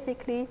is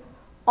basically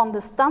on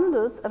the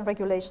standards and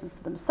regulations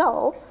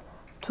themselves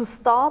to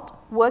start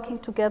working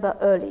together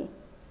early.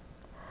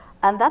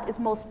 And that is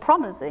most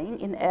promising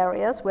in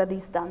areas where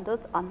these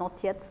standards are not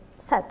yet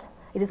set.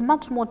 It is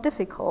much more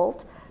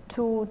difficult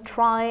to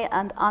try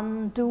and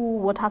undo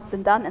what has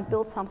been done and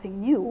build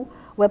something new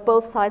where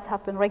both sides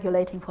have been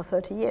regulating for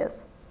 30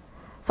 years.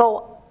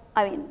 So,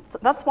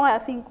 that's why I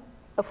think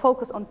a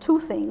focus on two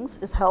things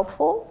is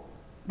helpful.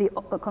 The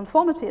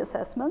conformity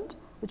assessment,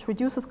 which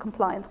reduces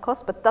compliance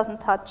costs but doesn't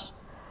touch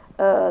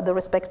the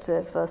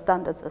respective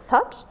standards as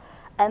such,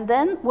 and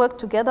then work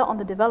together on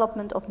the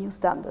development of new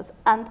standards.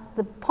 And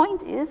the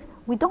point is,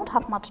 we don't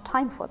have much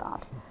time for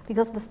that,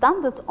 because the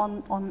standards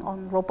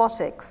on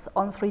robotics,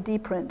 on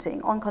 3D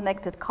printing, on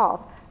connected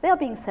cars, they are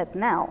being set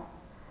now.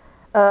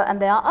 And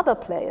there are other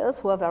players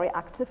who are very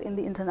active in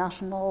the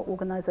international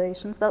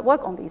organizations that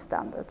work on these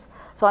standards.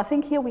 So I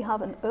think here we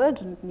have an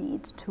urgent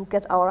need to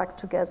get our act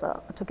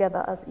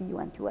together as EU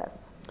and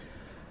US.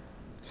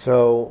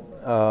 So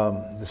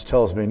this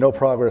tells me no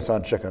progress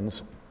on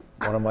chickens,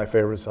 one of my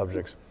favorite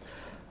subjects.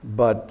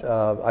 But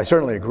I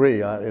certainly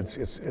agree.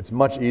 It's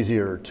much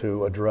easier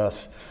to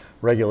address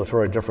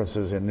regulatory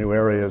differences in new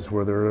areas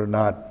where there are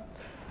not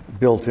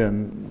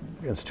built-in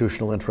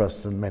institutional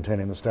interests in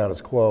maintaining the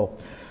status quo.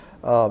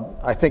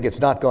 I think it's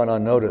not gone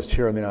unnoticed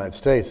here in the United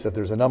States that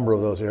there's a number of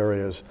those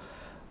areas,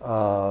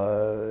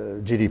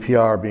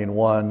 GDPR being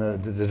one,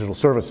 the digital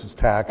services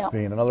tax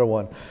being another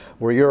one,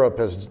 where Europe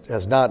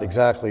has not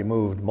exactly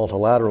moved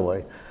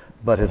multilaterally,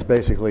 but has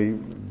basically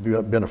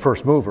been a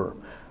first mover.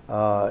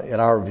 In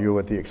our view,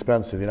 at the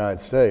expense of the United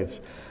States.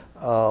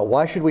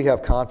 Why should we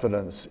have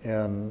confidence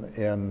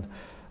in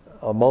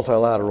a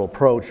multilateral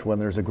approach when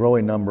there's a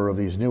growing number of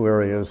these new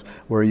areas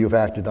where you've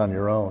acted on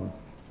your own?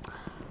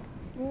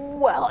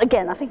 Well,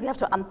 again, I think we have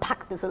to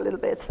unpack this a little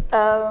bit.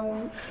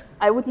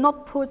 I would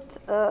not put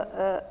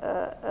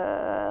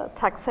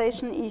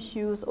taxation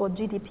issues or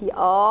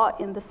GDPR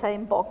in the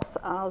same box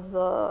as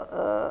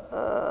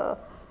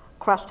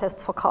crash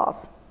tests for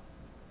cars.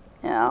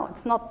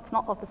 It's not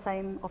of the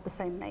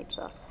same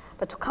nature.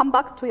 But to come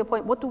back to your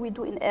point, what do we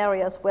do in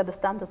areas where the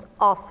standards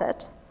are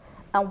set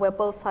and where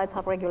both sides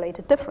have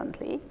regulated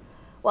differently?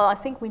 Well, I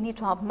think we need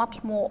to have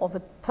much more of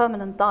a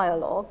permanent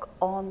dialogue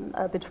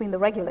between the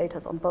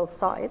regulators on both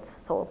sides,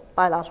 so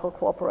bilateral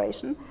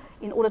cooperation,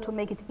 in order to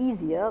make it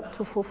easier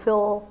to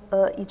fulfill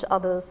each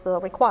other's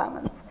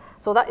requirements.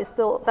 So that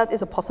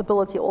is a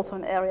possibility also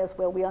in areas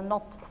where we are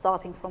not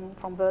starting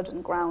from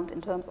virgin ground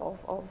in terms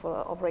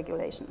of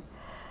regulation.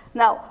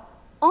 Now,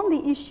 On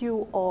the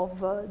issue of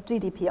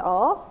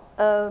GDPR,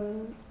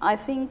 I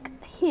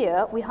think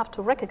here we have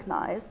to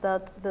recognize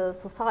that the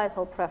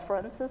societal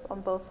preferences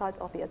on both sides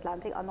of the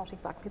Atlantic are not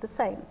exactly the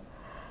same.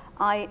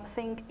 I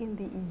think in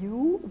the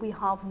EU we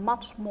have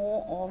much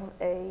more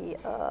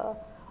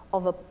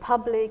of a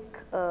public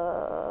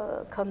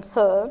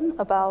concern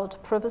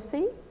about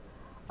privacy.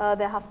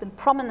 There have been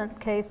prominent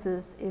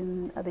cases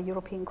in the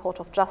European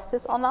Court of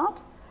Justice on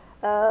that.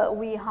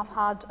 We have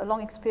had a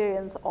long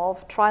experience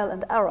of trial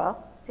and error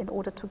in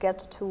order to get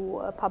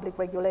to public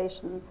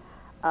regulation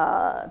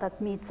that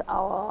meets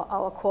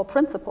our core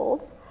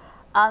principles.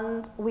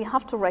 And we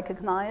have to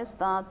recognize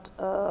that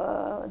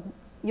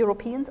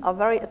Europeans are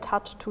very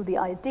attached to the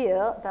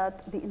idea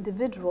that the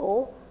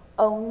individual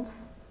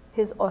owns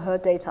his or her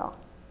data.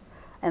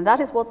 And that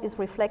is what is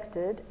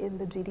reflected in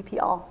the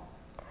GDPR.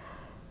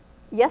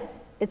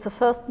 Yes, it's a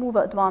first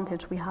mover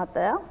advantage we had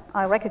there.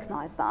 I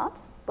recognize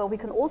that. But we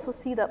can also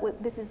see that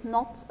this is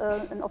not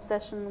an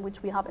obsession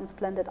which we have in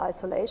splendid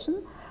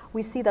isolation.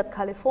 We see that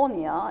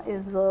California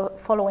is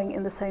following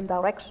in the same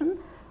direction.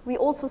 We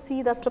also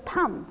see that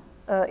Japan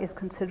is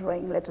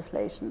considering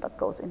legislation that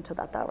goes into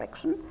that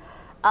direction.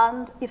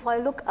 And if I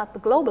look at the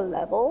global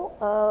level,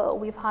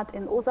 we've had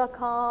in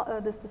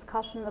Osaka this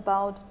discussion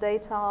about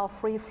data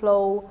free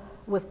flow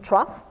with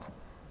trust.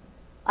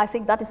 I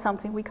think that is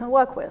something we can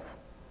work with.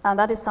 And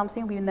that is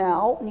something we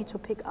now need to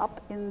pick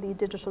up in the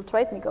digital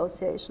trade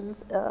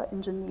negotiations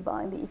in Geneva,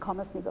 in the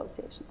e-commerce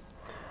negotiations.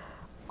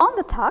 On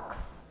the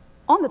tax,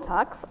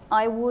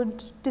 I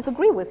would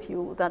disagree with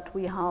you that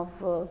we have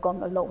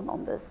gone alone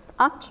on this.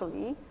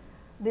 Actually,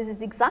 this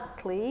is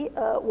exactly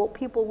what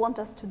people want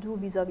us to do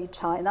vis-à-vis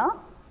China,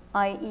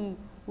 i.e.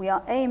 we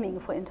are aiming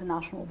for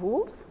international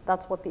rules.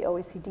 That's what the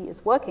OECD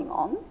is working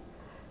on.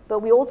 But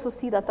we also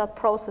see that that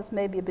process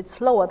may be a bit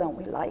slower than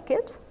we like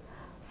it.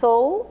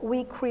 So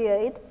we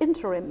create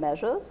interim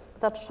measures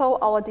that show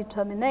our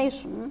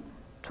determination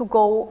to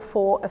go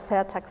for a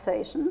fair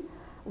taxation,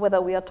 whether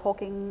we are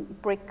talking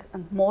brick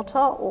and mortar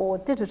or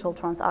digital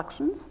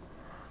transactions.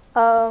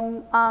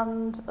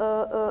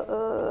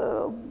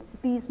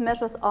 These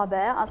measures are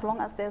there as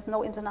long as there's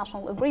no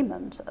international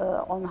agreement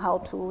on how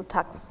to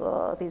tax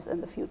these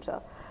in the future.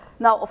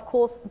 Now, of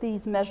course,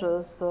 these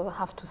measures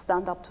have to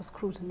stand up to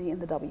scrutiny in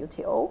the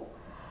WTO.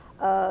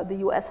 The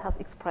US has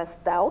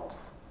expressed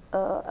doubts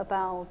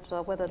about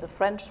whether the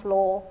French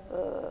law,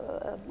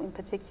 in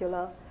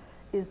particular,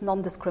 is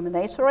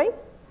non-discriminatory.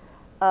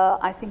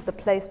 I think the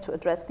place to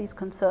address these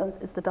concerns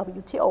is the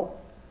WTO.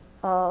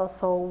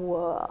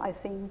 I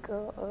think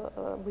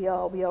we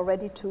are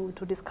ready to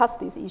discuss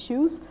these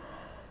issues.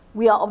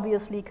 We are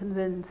obviously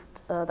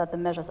convinced that the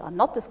measures are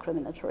not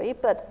discriminatory,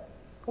 but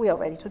we are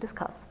ready to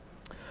discuss.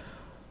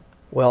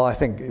 Well, I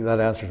think that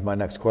answers my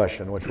next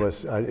question, which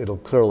was it'll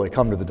clearly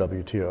come to the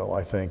WTO,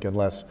 I think,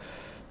 unless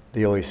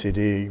the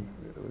OECD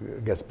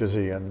gets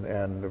busy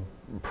and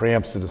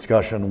preempts the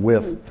discussion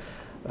with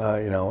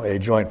a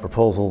joint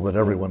proposal that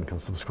everyone can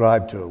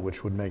subscribe to,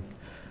 which would make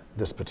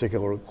this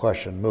particular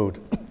question moot.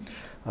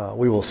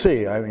 We will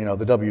see.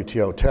 The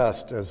WTO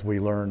test, as we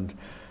learned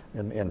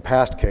in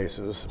past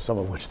cases, some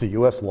of which the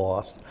US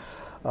lost,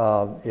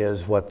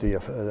 is what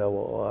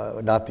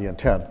not the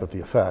intent, but the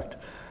effect.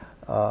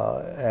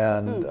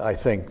 I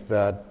think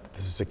that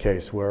this is a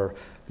case where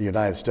the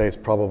United States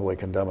probably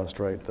can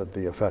demonstrate that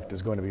the effect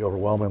is going to be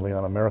overwhelmingly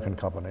on American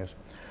companies.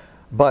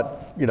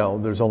 But,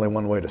 there's only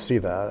one way to see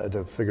that,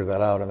 to figure that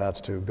out, and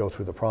that's to go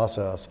through the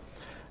process.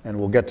 And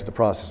we'll get to the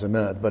process in a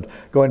minute. But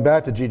going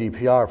back to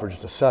GDPR for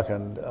just a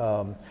second,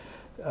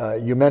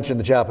 you mentioned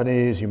the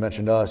Japanese, you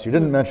mentioned us, you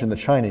didn't mention the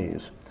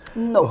Chinese,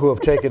 who have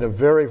taken a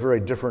very,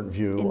 very different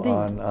view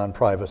on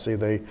privacy.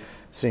 They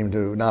seem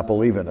to not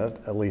believe in it,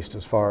 at least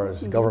as far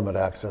as government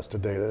access to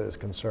data is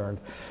concerned.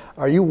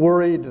 Are you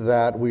worried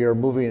that we are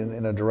moving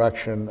in a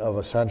direction of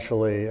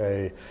essentially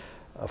a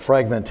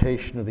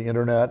fragmentation of the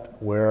internet,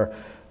 where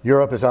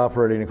Europe is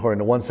operating according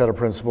to one set of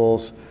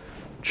principles,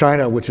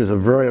 China, which is a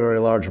very, very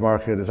large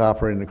market, is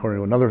operating according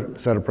to another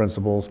set of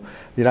principles.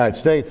 The United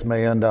States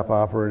may end up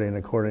operating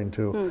according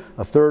to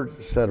a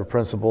third set of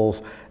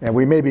principles, and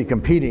we may be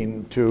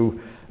competing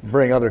to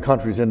bring other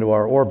countries into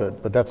our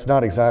orbit, but that's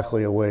not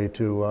exactly a way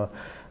to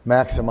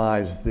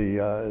maximize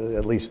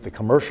at least the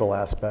commercial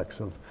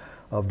aspects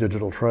of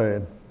digital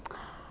trade.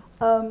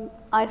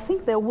 I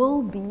think there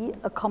will be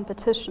a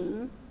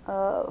competition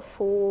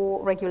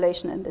for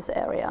regulation in this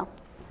area.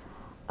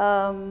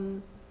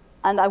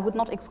 And I would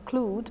not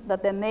exclude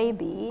that there may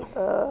be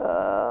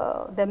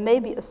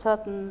a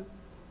certain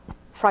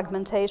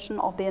fragmentation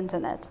of the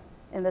internet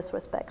in this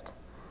respect.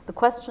 The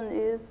question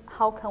is,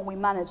 how can we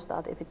manage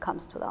that if it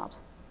comes to that?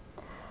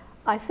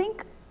 I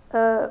think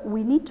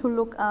we need to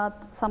look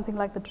at something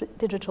like the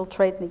digital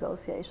trade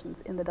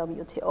negotiations in the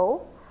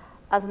WTO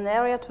as an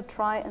area to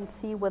try and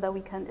see whether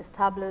we can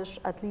establish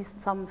at least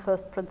some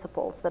first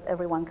principles that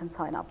everyone can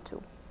sign up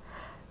to.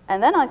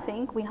 And then I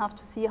think we have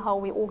to see how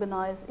we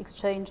organize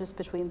exchanges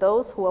between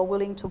those who are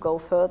willing to go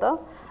further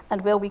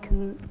and where we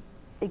can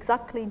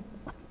exactly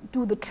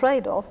do the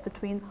trade-off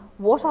between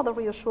what are the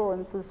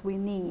reassurances we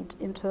need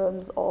in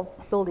terms of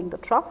building the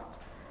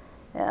trust,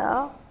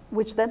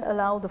 which then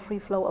allow the free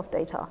flow of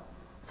data.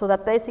 So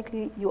that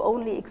basically you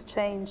only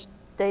exchange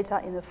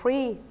data in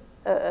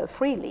a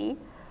freely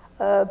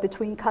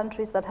between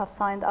countries that have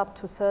signed up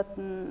to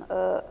certain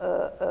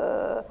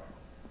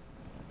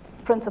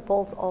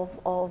principles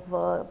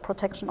of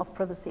protection of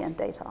privacy and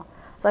data.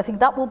 So I think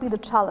that will be the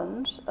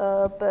challenge,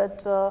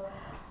 but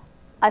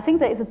I think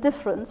there is a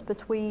difference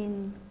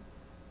between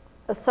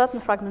a certain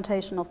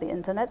fragmentation of the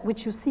internet,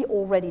 which you see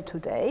already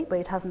today, but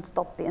it hasn't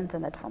stopped the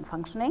internet from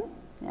functioning.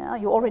 Yeah,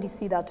 you already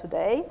see that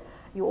today.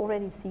 You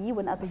already see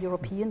when, as a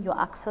European, you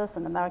access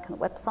an American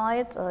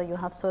website, you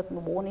have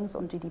certain warnings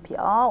on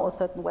GDPR, or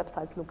certain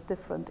websites look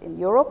different in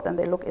Europe than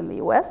they look in the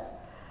US.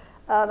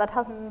 That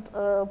hasn't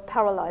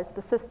paralyzed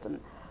the system.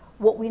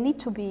 What we need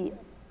to be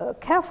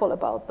careful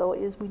about, though,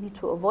 is we need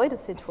to avoid a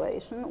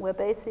situation where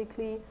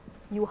basically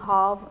you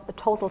have a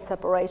total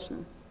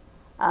separation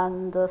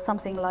and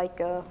something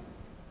like a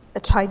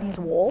Chinese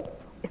wall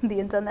in the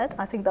internet.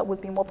 I think that would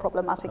be more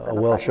problematic than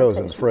a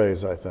well-chosen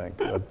phrase, I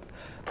think.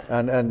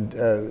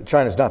 And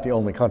China's not the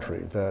only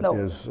country that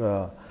is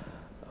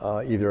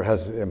either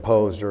has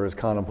imposed or is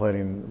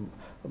contemplating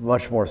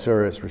much more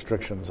serious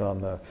restrictions on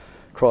the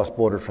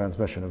cross-border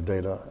transmission of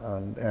data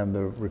and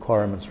the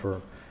requirements for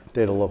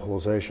data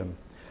localization.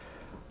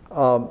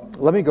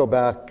 Let me go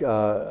back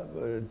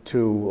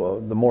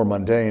to the more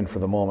mundane for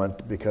the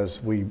moment,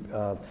 because we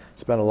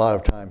spend a lot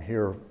of time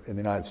here in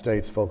the United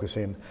States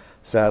focusing,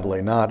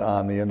 sadly, not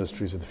on the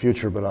industries of the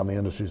future, but on the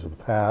industries of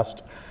the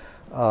past.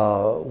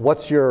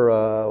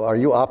 Are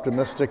you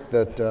optimistic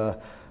that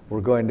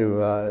we're going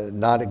to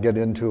not get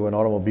into an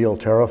automobile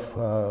tariff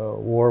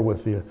war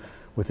with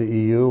the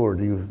EU, or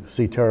do you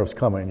see tariffs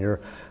coming?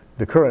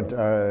 The current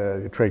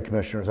trade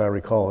commissioner, as I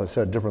recall, has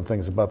said different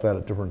things about that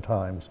at different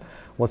times.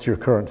 What's your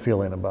current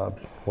feeling about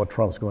what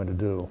Trump's going to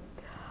do?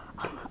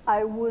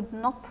 I would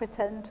not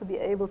pretend to be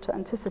able to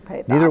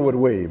anticipate that. Neither would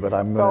we, but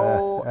I'm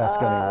going to ask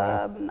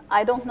anyway.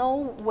 I don't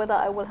know whether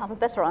I will have a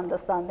better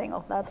understanding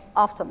of that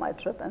after my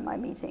trip and my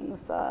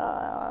meetings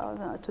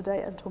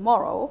today and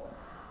tomorrow.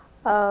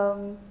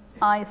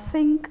 I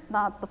think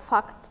that the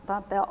fact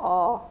that there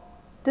are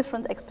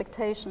different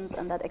expectations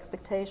and that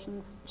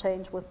expectations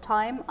change with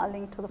time are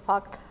linked to the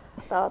fact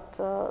that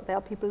there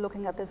are people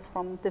looking at this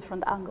from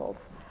different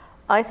angles.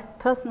 I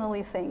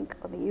personally think,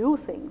 or the EU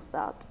thinks,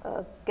 that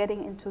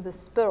getting into the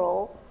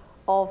spiral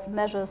of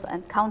measures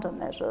and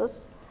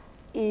countermeasures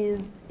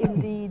is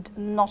indeed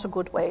not a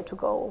good way to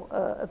go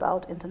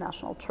about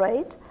international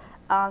trade,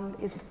 and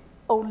it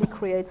only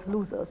creates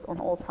losers on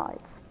all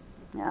sides.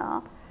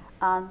 Yeah.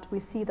 And we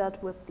see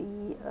that with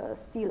the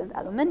steel and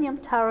aluminium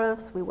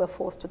tariffs. We were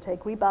forced to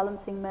take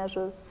rebalancing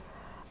measures.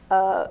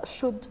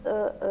 Should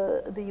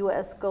the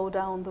US go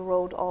down the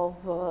road of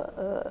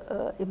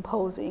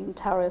imposing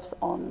tariffs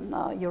on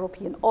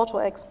European auto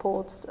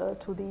exports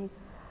to the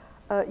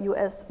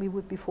US, we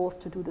would be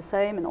forced to do the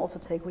same and also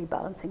take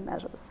rebalancing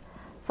measures.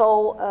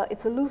 So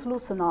it's a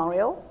lose-lose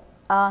scenario,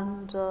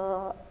 and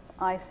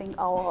I think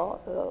our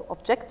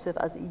objective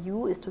as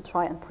EU is to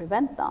try and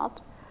prevent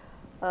that.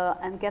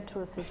 And get to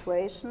a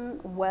situation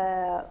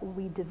where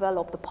we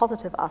develop the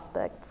positive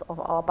aspects of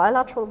our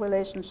bilateral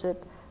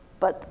relationship,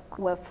 but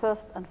where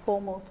first and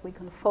foremost we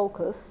can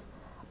focus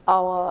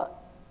our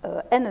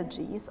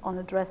energies on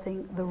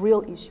addressing the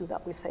real issue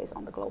that we face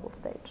on the global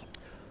stage.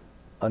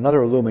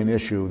 Another looming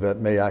issue that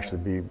may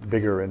actually be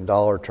bigger in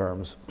dollar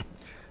terms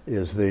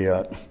is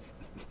the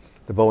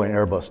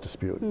Boeing-Airbus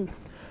dispute,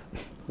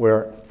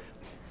 where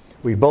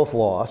we both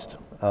lost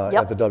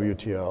at the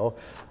WTO.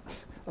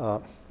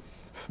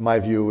 My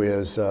view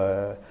is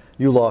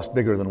you lost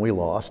bigger than we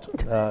lost,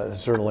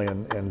 certainly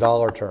in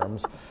dollar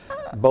terms.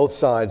 Both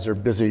sides are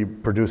busy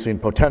producing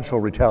potential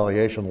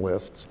retaliation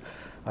lists.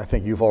 I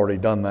think you've already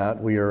done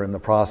that. We are in the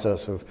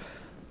process of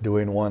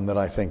doing one that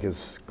I think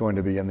is going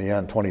to be, in the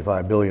end,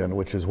 $25 billion,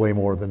 which is way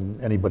more than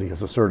anybody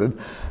has asserted,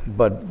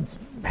 but it's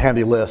a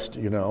handy list,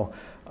 you know.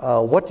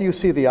 What do you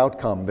see the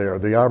outcome there?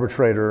 The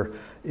arbitrator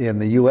in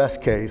the US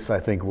case, I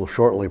think, will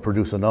shortly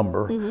produce a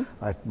number.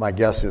 My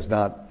guess is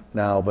not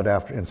now, but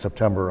in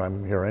September,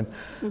 I'm hearing.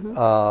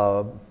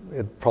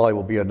 It probably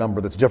will be a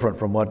number that's different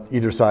from what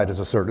either side has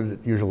asserted. It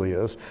usually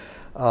is.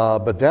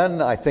 But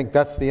then I think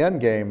that's the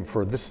end game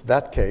for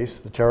that case.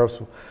 The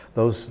tariffs,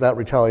 that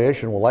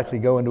retaliation will likely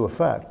go into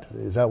effect.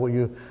 Is that what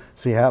you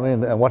see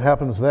happening? And what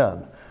happens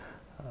then?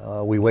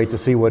 We wait to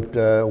see what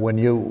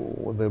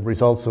the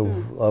results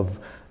of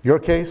your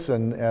case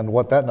and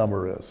what that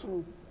number is.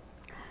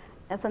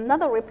 That's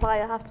another reply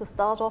I have to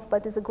start off by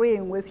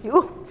disagreeing with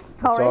you.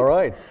 That's all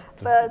right.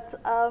 But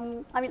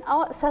I mean,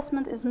 our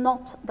assessment is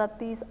not that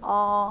these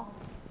are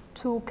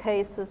two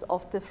cases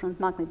of different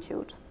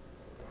magnitude.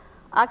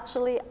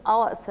 Actually,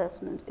 our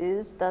assessment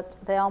is that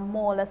they are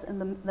more or less in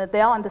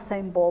the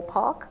same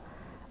ballpark.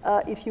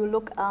 If you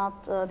look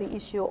at the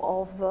issue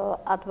of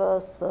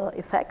adverse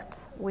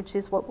effect, which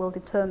is what will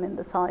determine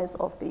the size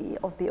of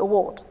the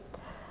award.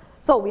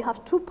 So we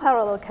have two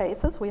parallel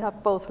cases. We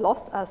have both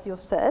lost, as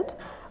you've said.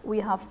 We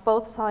have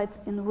both sides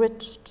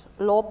enriched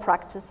law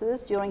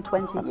practices during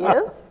 20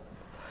 years.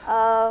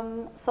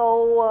 I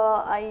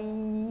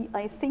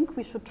think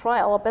we should try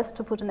our best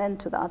to put an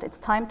end to that. It's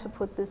time to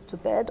put this to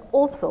bed.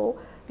 Also,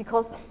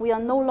 because we are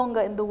no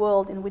longer in the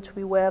world in which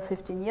we were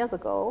 15 years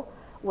ago,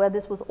 where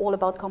this was all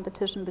about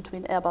competition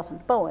between Airbus and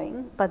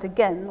Boeing. But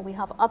again, we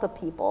have other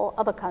people,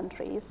 other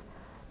countries,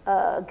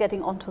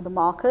 getting onto the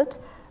market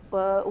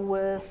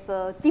with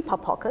deeper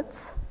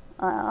pockets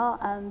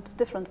and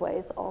different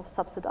ways of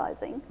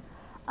subsidizing.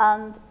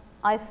 And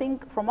I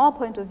think from our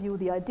point of view,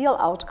 the ideal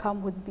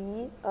outcome would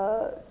be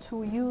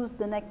to use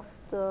the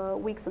next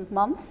weeks and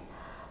months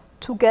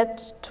to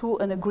get to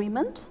an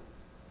agreement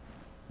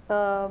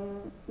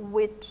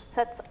which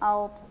sets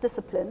out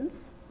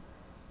disciplines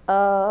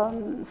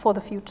for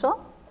the future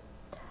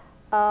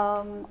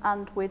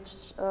and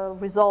which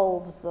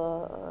resolves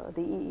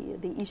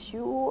the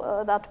issue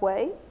that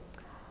way,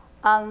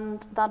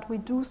 and that we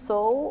do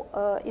so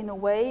in a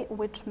way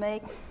which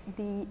makes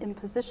the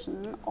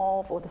imposition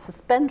of, or the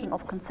suspension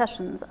of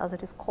concessions, as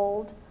it is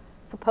called,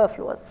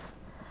 superfluous.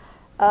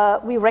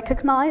 We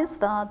recognize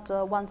that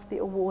once the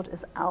award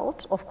is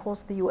out, of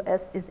course the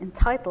US is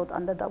entitled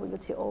under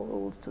WTO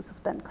rules to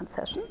suspend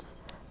concessions.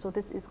 So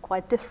this is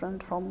quite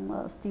different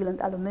from steel and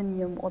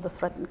aluminium or the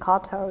threatened car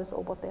tariffs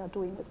or what they are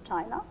doing with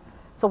China.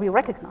 So we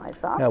recognize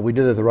that. Yeah, we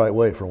did it the right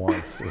way for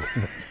once,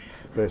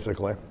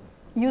 basically.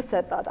 You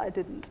said that, I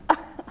didn't.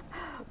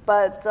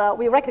 But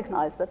we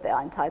recognize that they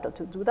are entitled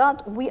to do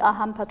that. We are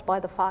hampered by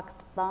the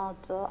fact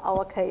that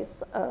our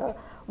case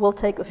will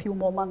take a few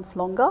more months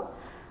longer.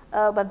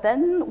 But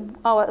then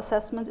our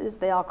assessment is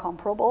they are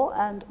comparable,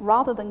 and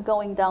rather than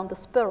going down the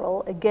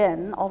spiral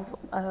again of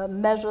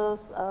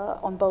measures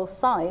on both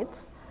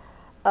sides,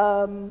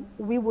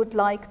 we would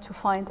like to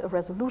find a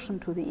resolution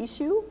to the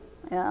issue,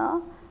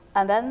 yeah,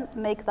 and then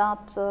make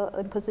that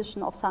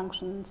imposition of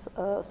sanctions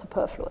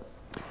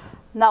superfluous.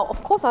 Now,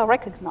 of course, I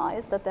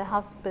recognize that there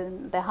have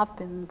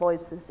been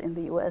voices in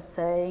the US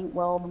saying,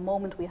 well, the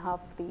moment we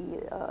have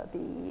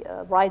the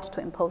right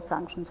to impose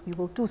sanctions, we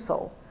will do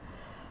so.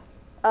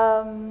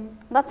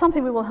 That's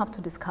something we will have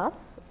to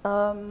discuss,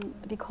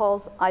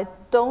 because I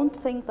don't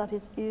think that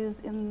it is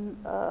in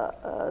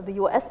the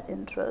US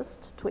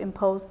interest to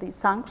impose these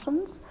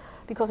sanctions,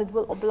 because it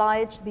will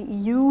oblige the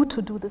EU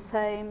to do the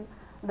same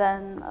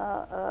then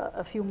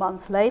a few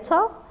months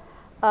later.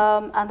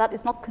 And that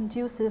is not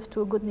conducive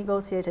to a good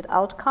negotiated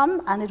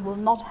outcome, and it will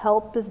not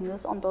help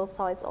business on both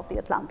sides of the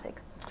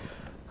Atlantic.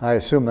 I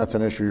assume that's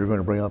an issue you're going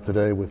to bring up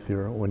today with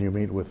when you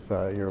meet with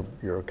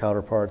your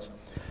counterparts.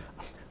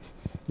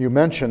 You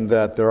mentioned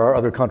that there are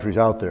other countries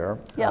out there,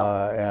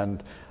 yeah.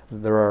 And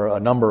there are a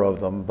number of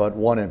them, but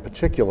one in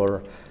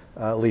particular,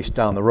 at least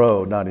down the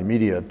road, not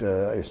immediate,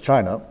 is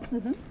China,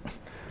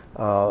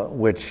 mm-hmm.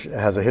 Which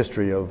has a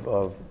history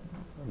of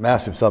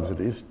massive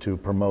subsidies to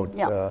promote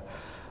yeah.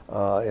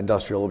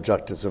 Industrial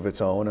objectives of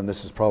its own, and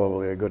this is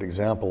probably a good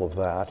example of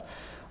that.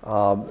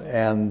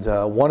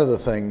 One of the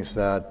things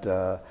that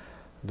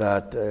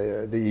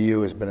the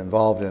EU has been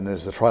involved in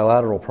is the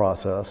trilateral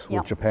process with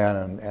yeah.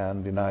 Japan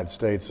and the United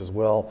States as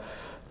well,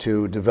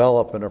 to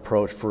develop an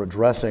approach for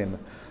addressing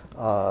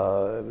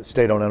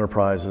state-owned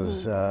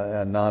enterprises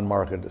and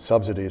non-market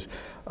subsidies.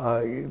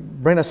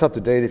 Bring us up to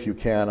date, if you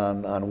can,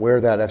 on where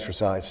that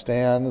exercise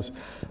stands.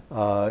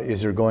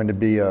 Is there going to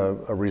be a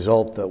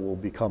result that will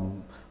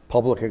become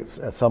public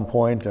at some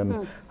point,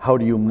 and how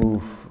do you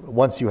move,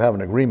 once you have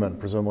an agreement,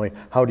 presumably,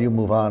 how do you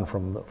move on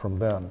from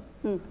then?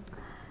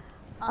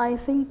 I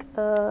think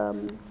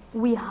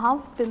we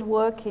have been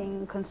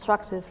working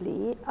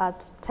constructively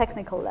at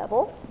technical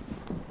level,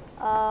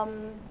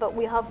 but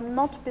we have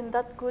not been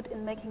that good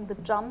in making the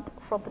jump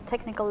from the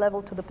technical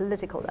level to the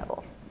political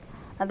level.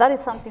 And that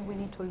is something we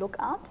need to look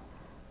at,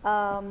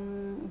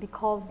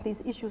 because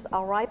these issues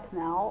are ripe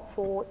now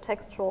for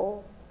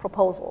textual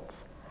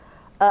proposals.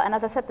 And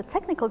as I said, the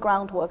technical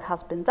groundwork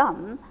has been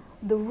done.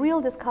 The real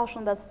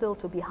discussion that's still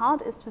to be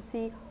had is to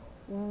see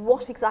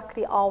what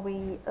exactly are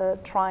we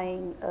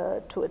trying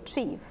to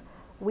achieve.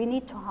 We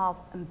need to have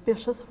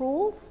ambitious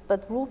rules,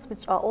 but rules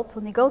which are also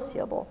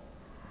negotiable.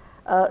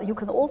 You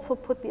can also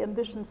put the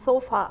ambition so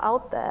far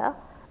out there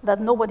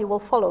that nobody will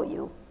follow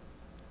you.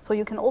 So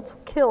you can also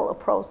kill a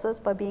process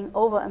by being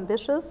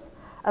over-ambitious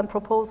and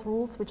propose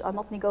rules which are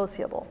not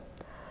negotiable.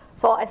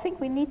 So I think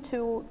we need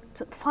to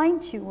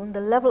fine-tune the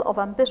level of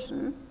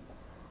ambition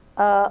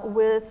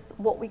with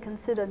what we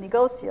consider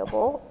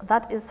negotiable.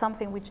 That is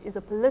something which is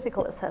a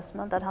political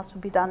assessment that has to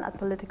be done at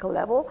political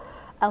level.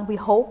 And we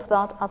hope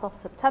that as of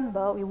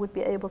September, we would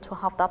be able to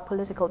have that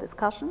political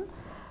discussion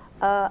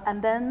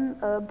and then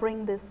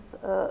bring this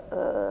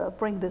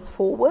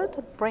forward,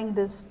 bring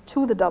this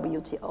to the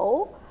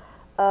WTO,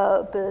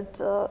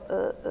 but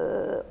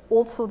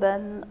also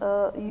then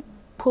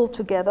pull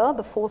together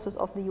the forces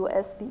of the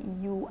US, the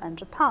EU, and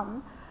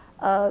Japan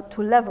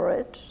to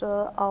leverage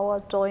our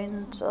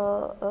joint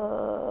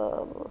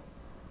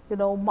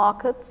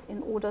markets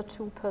in order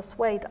to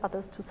persuade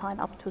others to sign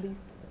up to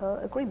these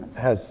agreements.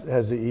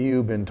 Has the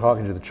EU been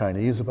talking to the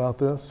Chinese about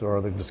this, or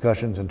are the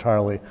discussions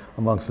entirely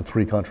amongst the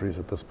three countries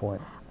at this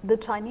point? The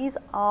Chinese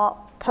are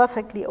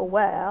perfectly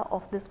aware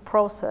of this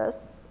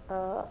process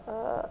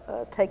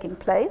taking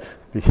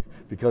place.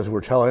 Because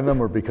we're telling them,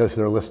 or because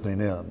they're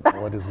listening in?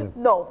 What is it?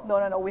 No.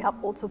 We have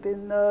also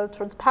been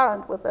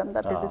transparent with them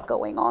that this is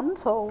going on,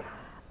 so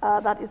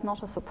that is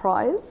not a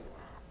surprise.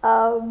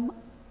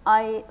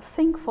 I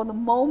think for the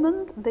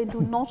moment they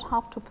do not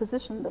have to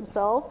position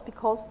themselves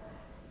because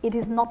it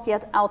is not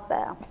yet out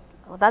there.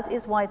 That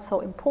is why it's so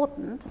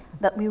important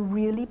that we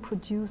really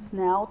produce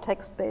now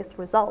text-based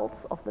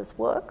results of this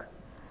work,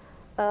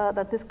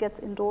 that this gets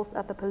endorsed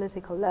at the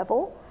political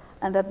level,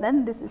 and that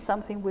then this is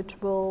something which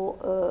will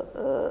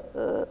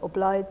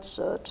oblige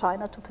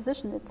China to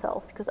position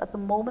itself, because at the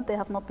moment they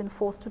have not been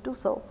forced to do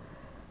so.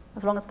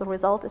 As long as the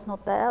result is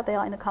not there, they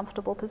are in a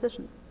comfortable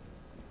position.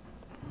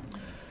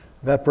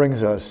 That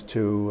brings us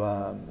to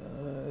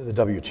the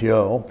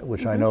WTO,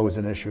 which I know is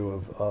an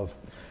issue of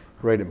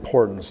great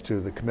importance to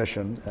the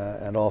Commission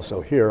and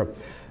also here.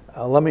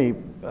 Let me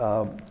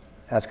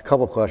ask a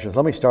couple of questions.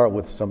 Let me start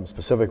with some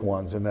specific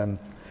ones and then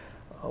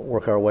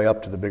work our way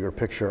up to the bigger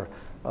picture.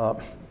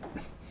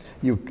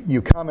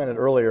 You commented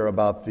earlier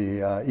about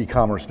the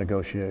e-commerce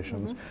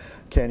negotiations.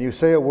 Can you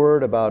say a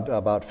word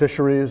about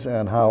fisheries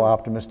and how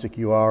optimistic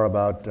you are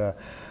about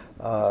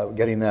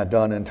getting that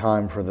done in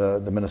time for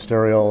the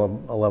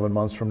ministerial 11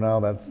 months from now?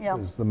 That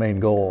is the main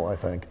goal, I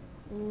think.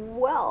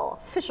 Well,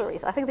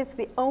 fisheries, I think it's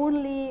the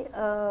only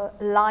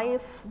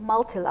live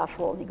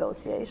multilateral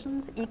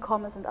negotiations.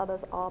 E-commerce and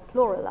others are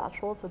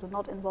plurilateral, so do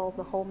not involve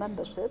the whole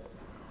membership.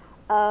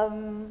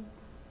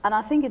 And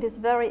I think it is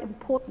very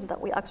important that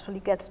we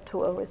actually get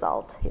to a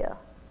result here.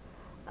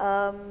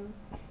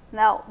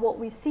 Now, what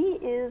we see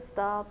is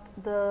that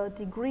the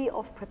degree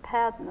of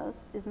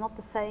preparedness is not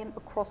the same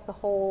across the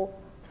whole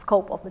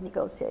scope of the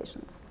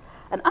negotiations.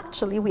 And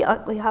actually, we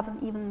have an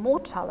even more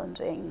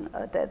challenging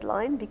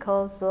deadline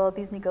because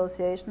these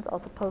negotiations are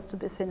supposed to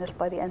be finished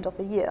by the end of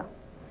the year.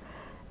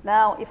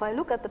 Now, if I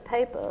look at the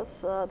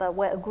papers that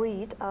were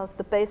agreed as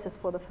the basis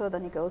for the further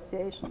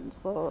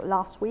negotiations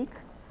last week,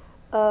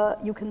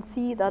 you can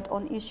see that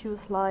on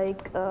issues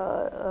like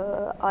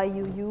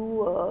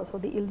IUU, so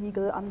the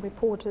illegal,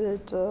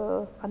 unreported,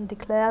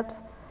 undeclared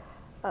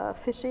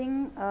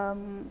fishing,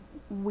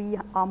 we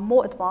are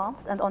more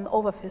advanced, and on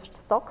overfished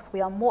stocks,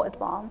 we are more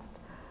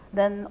advanced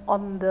than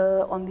on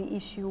the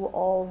issue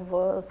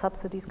of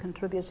subsidies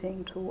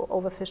contributing to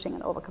overfishing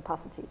and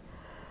overcapacity.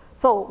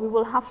 So we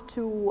will have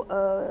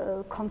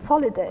to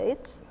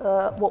consolidate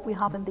what we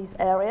have in these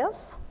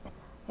areas,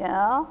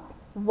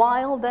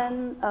 while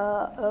then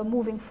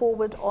moving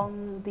forward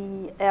on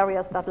the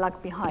areas that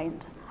lag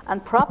behind.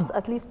 And perhaps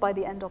at least by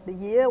the end of the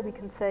year, we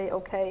can say,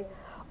 okay,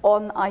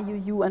 on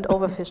IUU and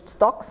overfished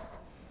stocks,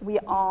 we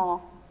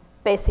are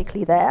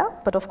basically there,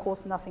 but of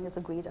course nothing is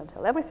agreed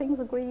until everything is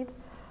agreed.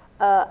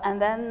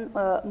 And then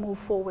move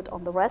forward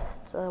on the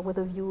rest with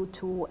a view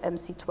to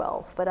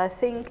MC12. But I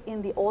think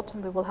in the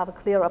autumn we will have a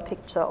clearer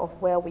picture of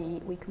where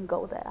we can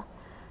go there.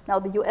 Now,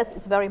 the US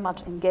is very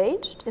much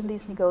engaged in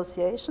these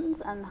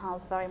negotiations and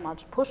has very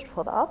much pushed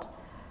for that,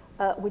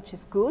 which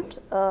is good.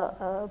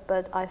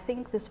 But I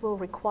think this will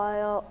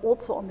require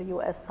also on the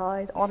US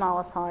side, on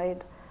our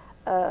side,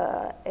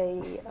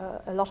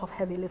 a lot of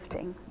heavy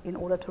lifting in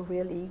order to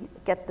really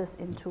get this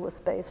into a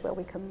space where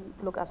we can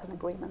look at an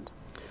agreement.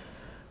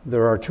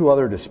 There are two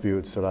other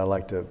disputes that I'd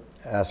like to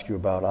ask you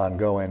about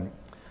ongoing.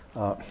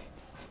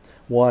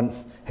 One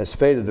has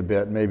faded a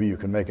bit. Maybe you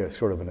can make a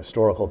sort of an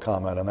historical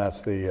comment, and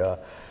that's the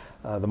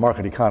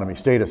market economy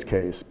status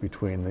case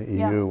between the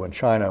EU and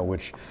China,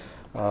 which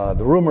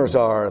the rumors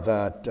are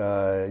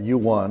that you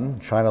won,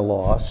 China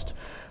lost.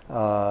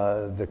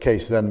 The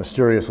case then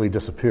mysteriously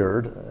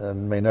disappeared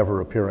and may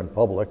never appear in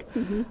public.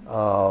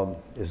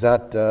 Is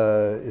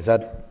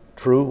that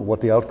true,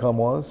 what the outcome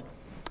was?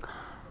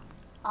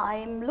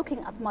 I'm looking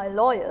at my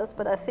lawyers,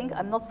 but I think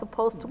I'm not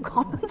supposed to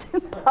comment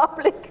in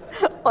public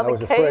on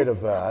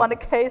a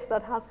case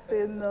that has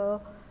been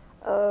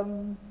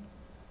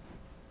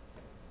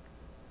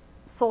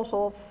sort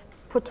of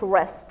put to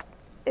rest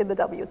in the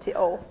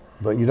WTO.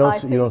 But you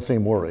don't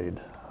seem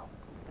worried.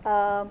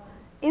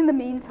 In the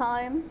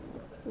meantime,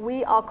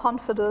 we are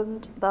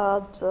confident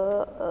that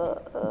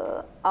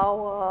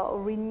our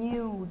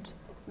renewed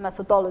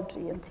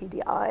methodology in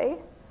TDI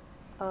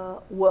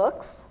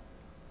works.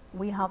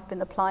 We have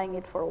been applying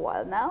it for a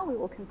while now. We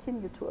will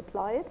continue to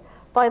apply it.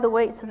 By the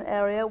way, it's an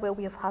area where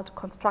we have had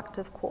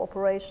constructive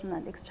cooperation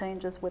and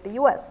exchanges with the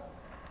US.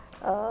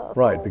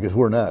 Right, because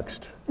we're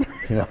next.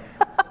 You know,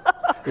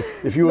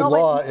 if you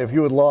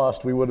had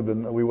lost, we would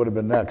have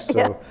been next.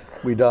 So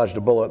we dodged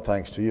a bullet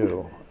thanks to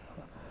you.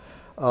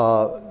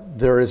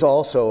 There is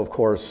also, of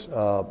course,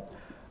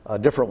 a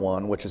different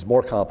one, which is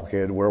more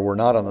complicated, where we're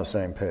not on the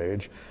same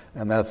page,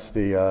 and that's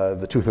the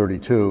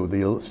 232,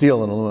 the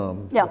steel and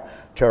aluminum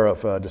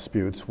tariff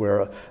disputes,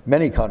 where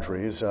many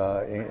countries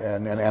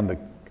and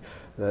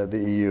the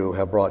EU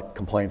have brought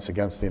complaints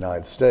against the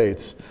United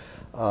States.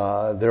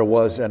 There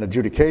was an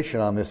adjudication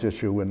on this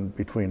issue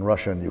between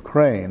Russia and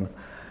Ukraine,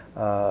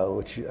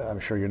 which I'm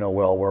sure you know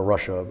well, where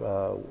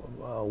Russia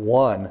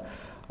won.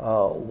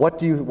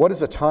 What is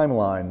the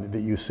timeline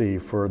that you see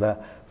for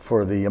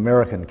the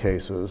American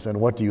cases, and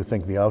what do you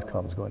think the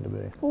outcome is going to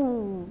be?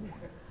 Ooh.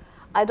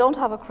 I don't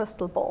have a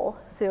crystal ball,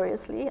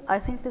 seriously. I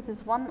think this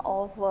is one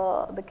of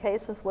the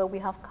cases where we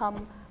have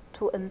come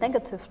to a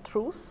negative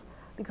truce,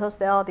 because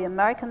there are the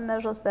American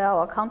measures, there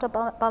are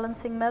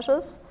counterbalancing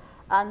measures,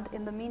 and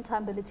in the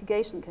meantime the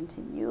litigation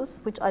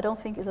continues, which I don't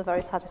think is a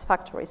very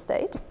satisfactory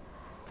state.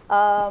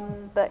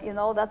 But you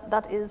know,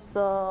 that is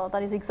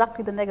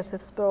exactly the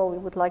negative spiral we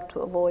would like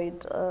to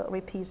avoid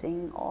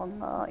repeating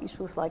on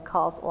issues like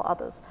cars or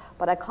others.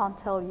 But I can't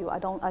tell you, I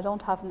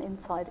don't have an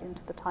insight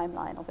into the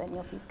timeline of any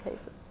of these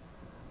cases.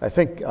 I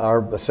think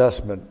our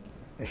assessment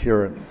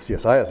here at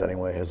CSIS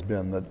anyway has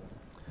been that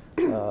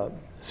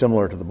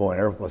similar to the Boeing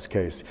Airbus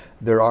case,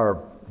 there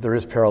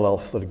is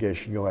parallel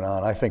litigation going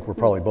on. I think we're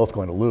probably both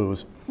going to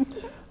lose.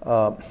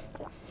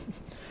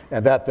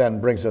 And that then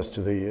brings us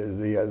to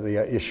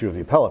the issue of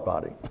the appellate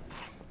body.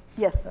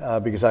 Yes.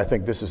 Because I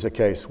think this is a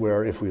case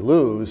where if we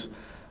lose,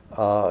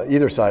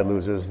 either side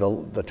loses,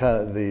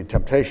 the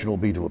temptation will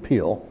be to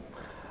appeal,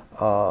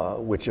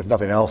 which if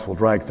nothing else will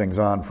drag things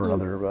on for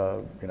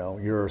another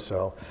year or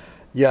so.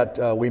 Yet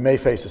we may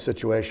face a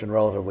situation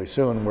relatively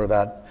soon where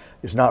that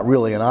is not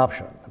really an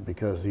option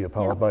because the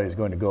appellate body is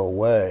going to go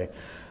away.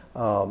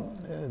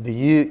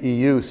 The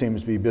EU seems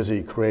to be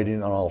busy creating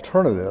an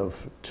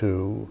alternative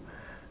to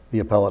the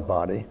appellate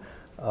body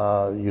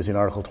using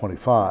Article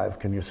 25.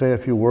 Can you say a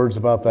few words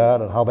about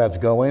that and how that's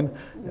going?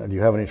 Do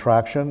you have any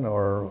traction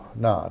or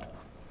not?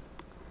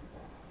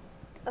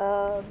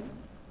 I'm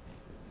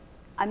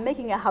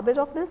making a habit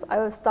of this. I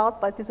will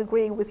start by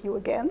disagreeing with you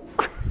again.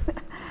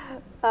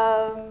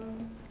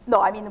 No,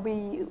 I mean,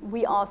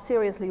 we are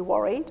seriously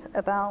worried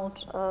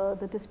about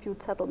the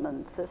dispute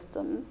settlement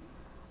system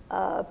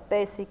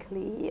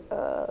basically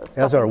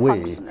as are we,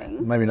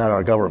 functioning. Maybe not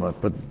our government,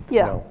 but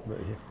yeah.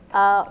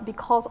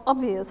 Because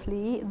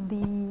obviously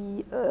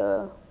the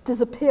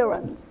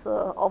disappearance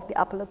of the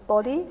appellate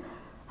body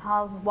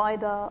has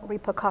wider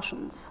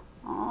repercussions.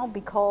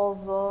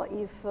 Because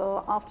if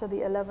after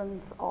the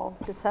 11th of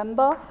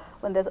December,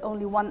 when there's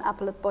only one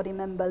appellate body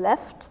member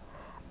left,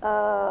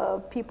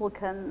 people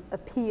can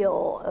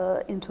appeal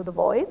into the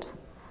void,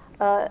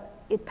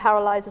 it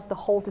paralyzes the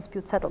whole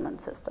dispute settlement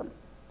system.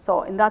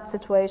 So in that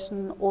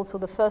situation, also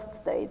the first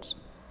stage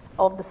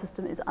of the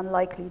system is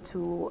unlikely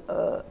to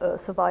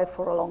survive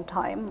for a long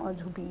time or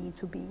to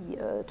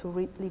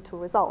lead to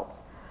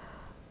results.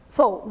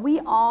 So we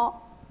are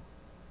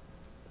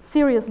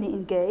seriously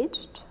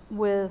engaged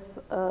with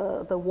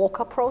the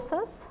Walker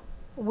process,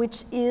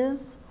 which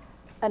is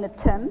an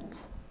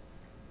attempt,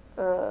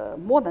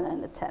 more than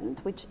an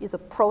attempt, which is a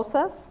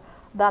process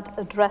that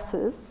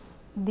addresses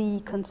the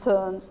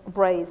concerns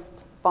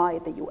raised by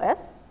the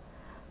US,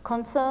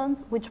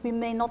 concerns which we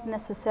may not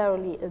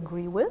necessarily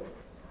agree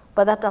with,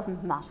 but that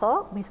doesn't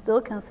matter. We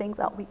still can think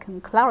that we can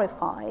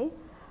clarify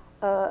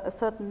a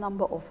certain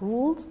number of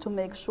rules to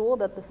make sure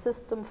that the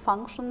system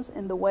functions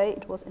in the way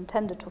it was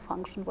intended to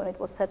function when it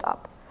was set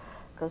up.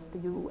 Because the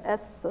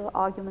US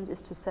argument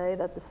is to say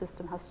that the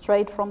system has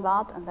strayed from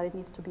that and that it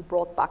needs to be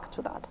brought back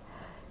to that.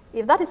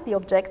 If that is the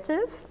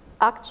objective,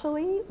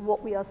 actually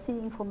what we are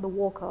seeing from the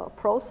Walker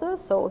process,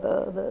 so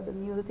the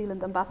New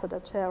Zealand ambassador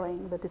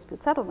chairing the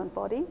dispute settlement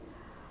body,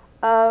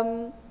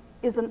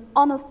 is an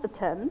honest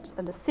attempt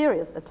and a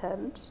serious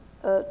attempt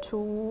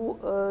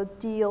to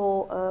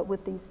deal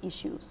with these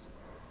issues.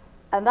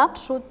 And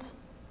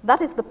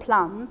that is the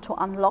plan to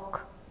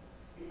unlock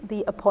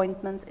the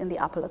appointments in the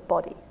appellate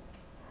body.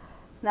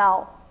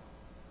 Now,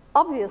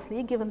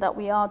 obviously, given that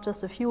we are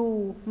just a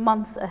few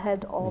months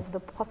ahead of the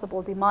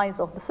possible demise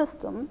of the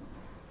system,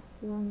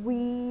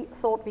 we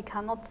thought we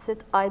cannot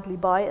sit idly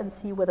by and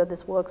see whether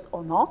this works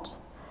or not.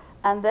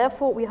 And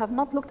therefore, we have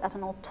not looked at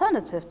an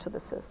alternative to the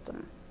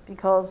system.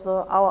 Because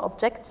our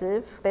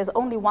objective, there's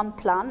only one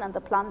plan, and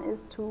the plan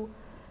is to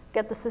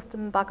get the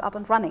system back up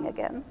and running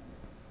again.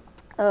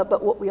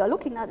 But what we are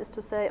looking at is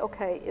to say,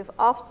 okay, if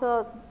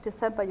after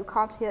December you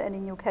can't hear any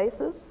new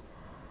cases,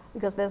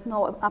 because there's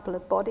no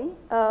appellate body,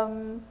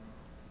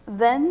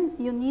 then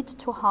you need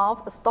to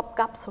have a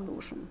stopgap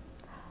solution.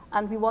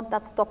 And we want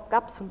that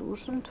stopgap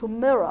solution to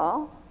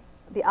mirror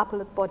the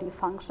appellate body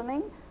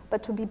functioning,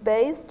 but to be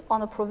based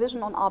on a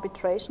provision on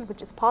arbitration,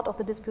 which is part of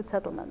the dispute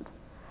settlement.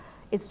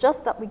 It's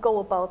just that we go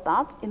about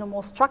that in a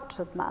more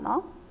structured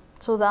manner,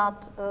 so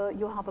that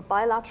you have a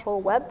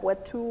bilateral web where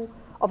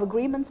of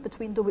agreements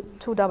between the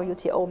two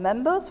WTO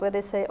members, where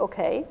they say,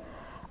 okay,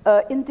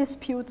 in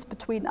disputes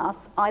between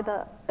us,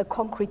 either a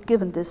concrete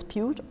given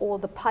dispute or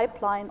the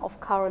pipeline of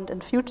current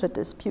and future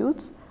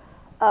disputes,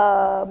 we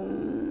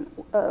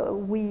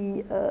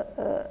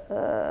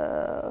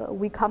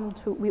come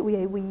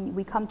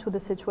to the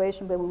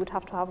situation where we would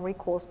have to have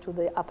recourse to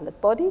the appellate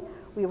body.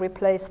 We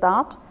replace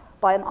that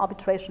by an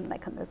arbitration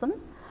mechanism.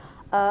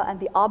 And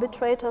the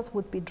arbitrators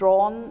would be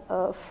drawn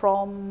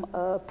from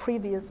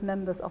previous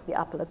members of the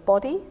appellate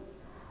body,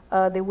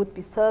 They would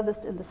be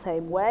serviced in the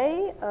same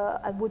way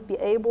and would be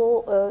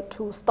able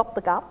to stop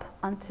the gap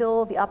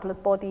until the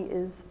appellate body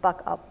is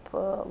back up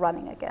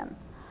running again.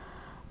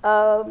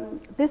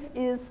 This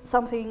is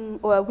something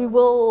where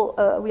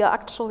we are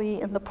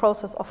actually in the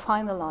process of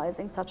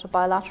finalizing such a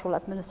bilateral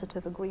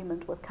administrative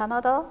agreement with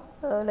Canada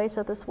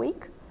later this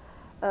week.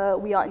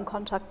 We are in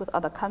contact with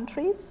other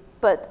countries,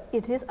 but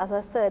it is, as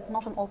I said,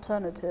 not an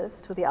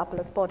alternative to the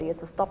appellate body.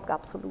 It's a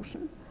stopgap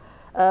solution,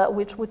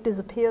 which would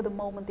disappear the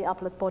moment the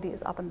appellate body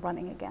is up and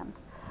running again.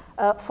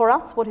 For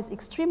us, what is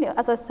extremely,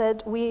 as I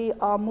said, we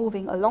are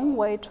moving a long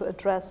way to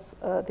address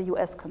the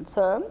US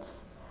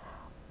concerns,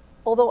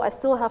 although I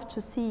still have to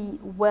see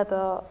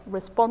whether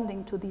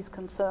responding to these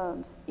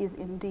concerns is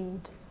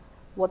indeed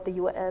what the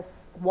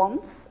US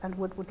wants and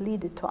what would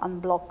lead it to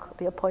unblock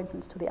the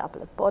appointments to the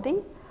appellate body,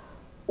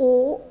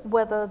 or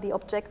whether the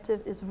objective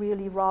is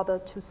really rather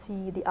to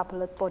see the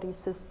appellate body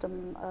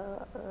system,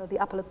 the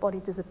appellate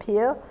body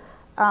disappear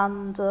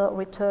and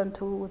return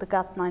to the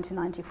GATT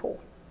 1994.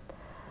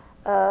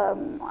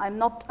 I'm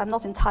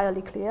not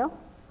entirely clear,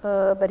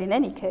 but in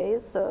any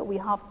case, we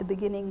have the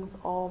beginnings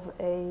of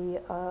a,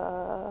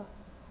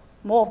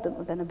 more of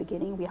them than a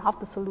beginning. We have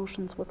the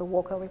solutions with the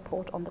Walker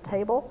report on the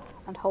table,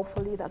 and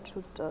hopefully that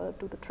should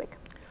do the trick.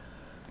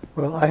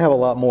 Well, I have a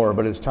lot more,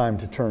 but it's time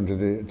to turn to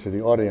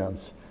the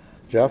audience.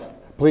 Jeff,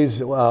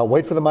 please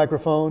wait for the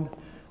microphone,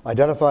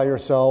 identify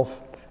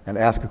yourself, and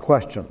ask a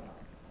question,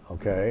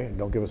 okay?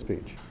 Don't give a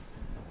speech.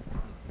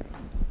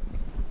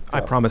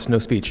 I promise no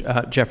speech.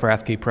 Jeff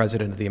Rathke,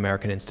 president of the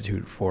American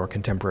Institute for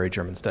Contemporary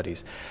German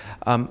Studies.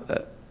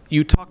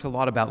 You talked a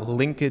lot about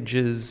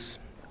linkages,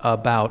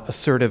 about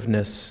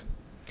assertiveness,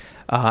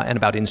 and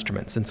about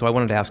instruments. And so I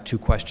wanted to ask two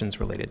questions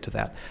related to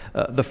that.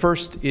 The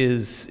first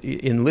is,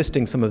 in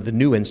listing some of the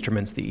new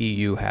instruments the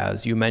EU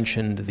has, you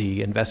mentioned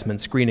the investment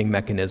screening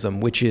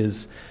mechanism, which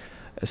is,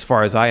 as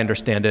far as I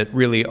understand it,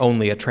 really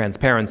only a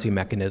transparency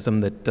mechanism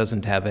that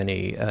doesn't have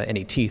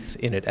any teeth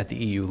in it at the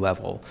EU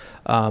level.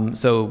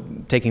 So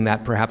taking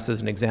that perhaps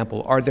as an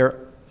example, are there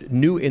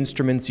new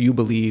instruments you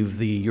believe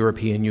the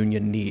European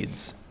Union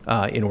needs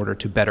in order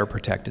to better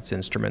protect its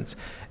instruments?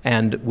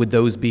 And would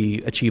those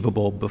be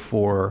achievable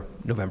before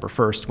November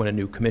 1st when a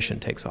new commission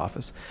takes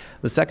office?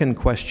 The second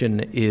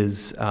question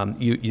is,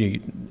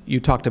 you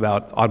talked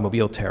about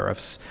automobile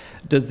tariffs.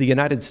 Does the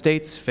United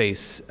States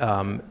face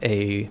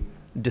a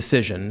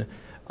decision,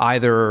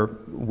 either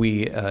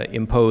we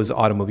impose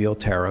automobile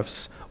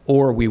tariffs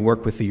or we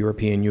work with the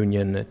European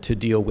Union to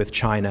deal with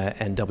China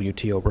and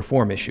WTO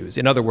reform issues?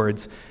 In other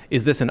words,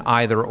 is this an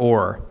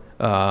either-or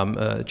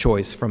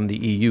choice from the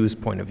EU's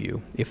point of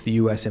view? If the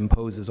US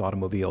imposes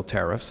automobile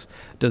tariffs,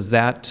 does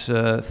that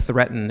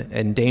threaten,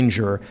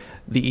 endanger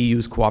the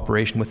EU's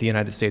cooperation with the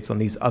United States on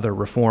these other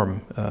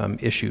reform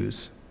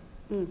issues?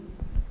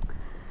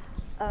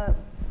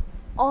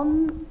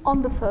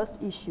 On the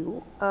first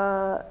issue,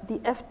 the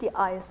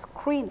FDI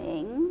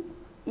screening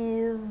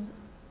is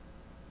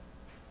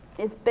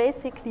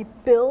basically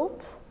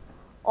built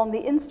on the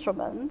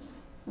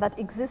instruments that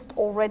exist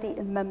already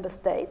in member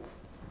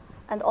states.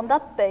 And on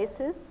that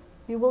basis,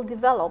 we will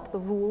develop the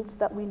rules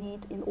that we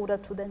need in order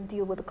to then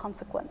deal with the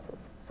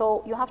consequences.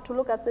 So you have to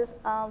look at this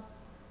as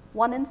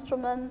one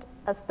instrument,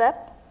 a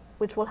step,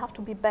 which will have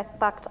to be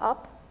backed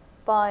up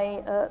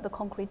by the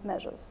concrete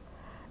measures.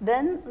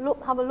 Then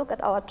have a look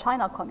at our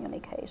China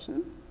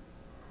communication,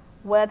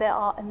 where there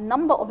are a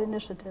number of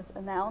initiatives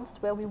announced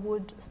where we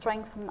would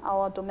strengthen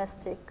our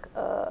domestic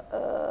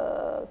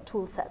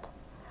tool set.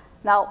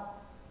 Now,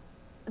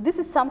 this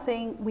is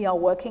something we are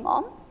working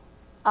on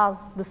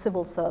as the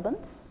civil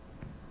servants,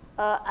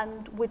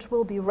 and which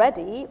will be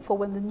ready for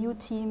when the new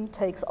team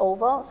takes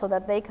over so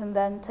that they can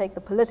then take the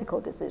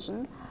political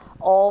decision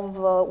of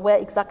where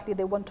exactly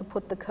they want to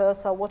put the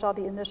cursor, what are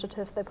the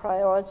initiatives they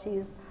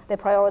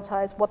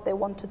prioritize, what they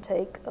want to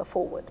take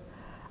forward.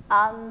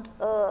 And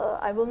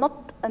I will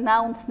not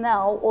announce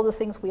now all the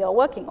things we are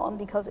working on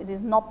because it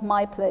is not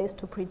my place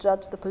to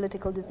prejudge the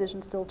political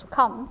decision still to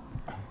come.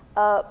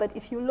 But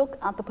if you look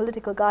at the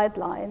political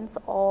guidelines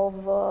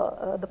of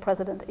the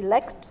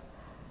president-elect,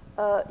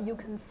 you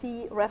can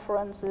see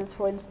references,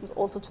 for instance,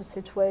 also to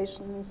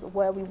situations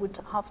where we would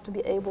have to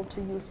be able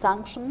to use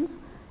sanctions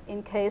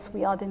in case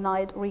we are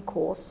denied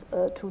recourse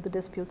to the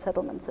dispute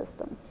settlement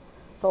system.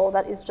 So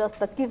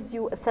that gives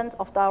you a sense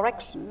of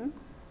direction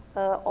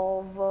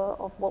of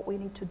what we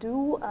need to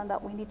do, and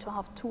that we need to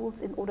have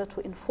tools in order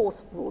to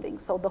enforce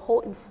rulings. So the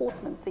whole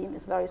enforcement theme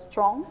is very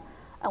strong,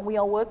 and we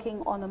are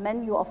working on a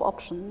menu of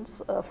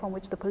options from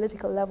which the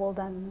political level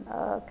then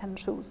can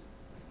choose.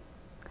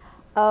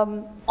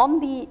 On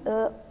the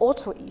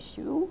auto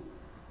issue,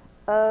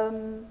 I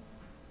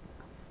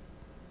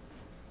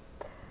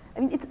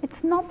mean,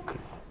 it's not.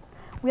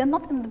 We are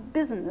not in the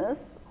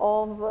business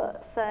of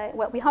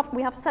well, we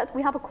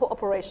have a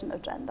cooperation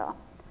agenda,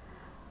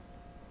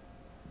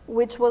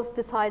 which was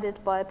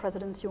decided by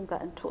Presidents Juncker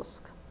and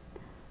Tusk,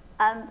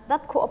 and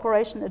that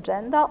cooperation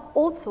agenda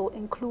also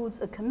includes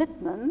a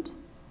commitment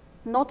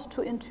not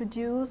to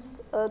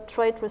introduce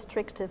trade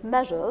restrictive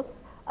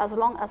measures as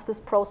long as this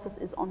process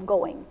is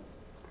ongoing.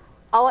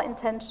 Our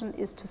intention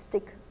is to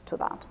stick to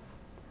that.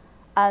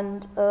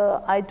 And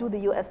I do the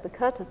US the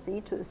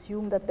courtesy to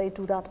assume that they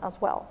do that as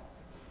well.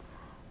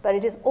 But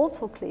it is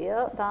also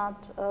clear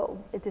that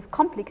it is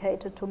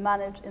complicated to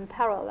manage in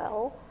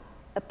parallel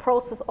a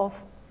process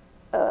of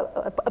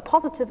a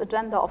positive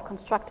agenda of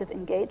constructive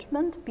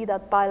engagement, be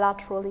that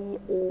bilaterally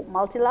or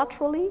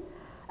multilaterally,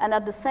 and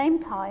at the same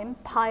time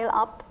pile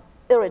up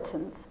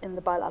irritants in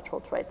the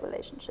bilateral trade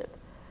relationship.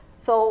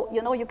 So,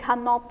 you know, you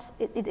cannot,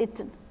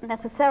 it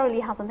necessarily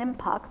has an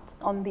impact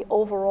on the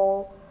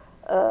overall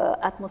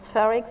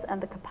atmospherics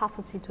and the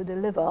capacity to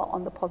deliver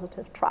on the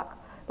positive track.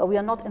 But we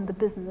are not in the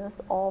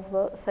business of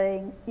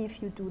saying,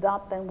 if you do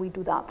that, then we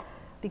do that.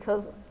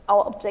 Because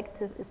our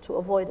objective is to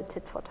avoid a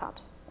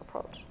tit-for-tat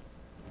approach.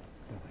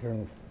 Here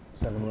in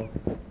the 7th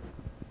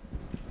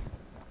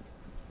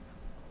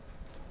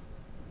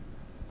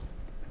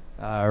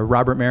row.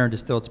 Robert Marin,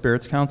 Distilled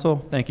Spirits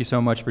Council. Thank you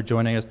so much for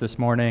joining us this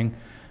morning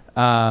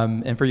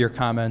and for your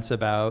comments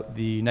about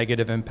the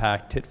negative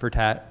impact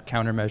tit-for-tat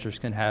countermeasures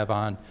can have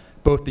on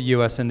both the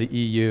U.S. and the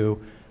EU.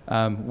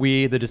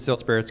 We, the Distilled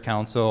Spirits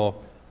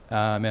Council,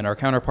 and our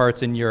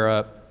counterparts in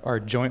Europe are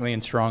jointly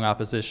in strong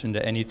opposition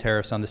to any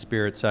tariffs on the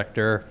spirit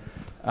sector.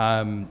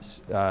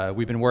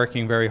 We've been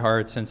working very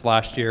hard since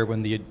last year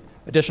when the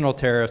additional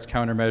tariffs,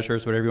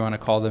 countermeasures, whatever you want to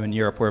call them, in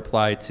Europe were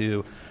applied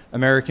to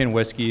American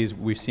whiskeys.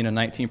 We've seen a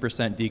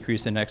 19%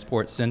 decrease in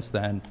exports since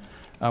then.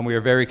 We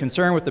are very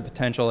concerned with the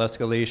potential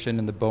escalation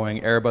in the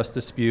Boeing-Airbus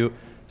dispute.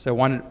 So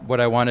what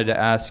I wanted to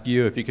ask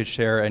you, if you could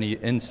share any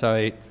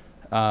insight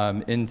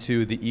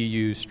into the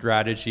EU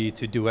strategy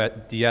to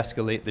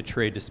de-escalate the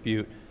trade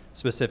dispute,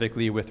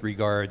 specifically with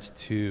regards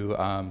to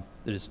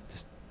the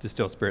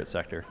distilled spirit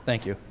sector.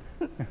 Thank you.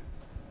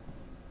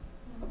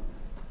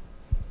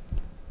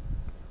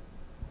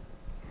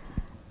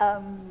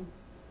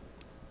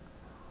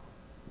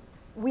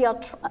 We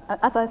are,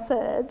 as I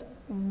said,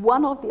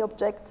 one of the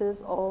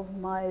objectives of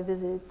my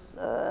visit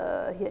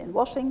here in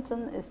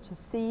Washington is to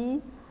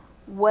see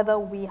whether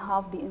we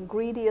have the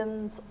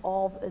ingredients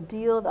of a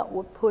deal that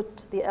would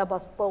put the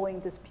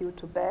Airbus-Boeing dispute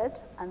to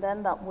bed, and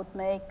then that would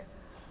make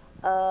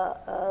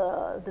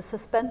the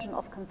suspension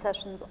of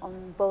concessions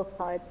on both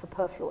sides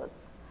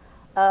superfluous.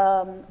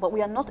 But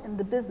we are not in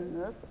the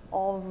business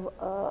of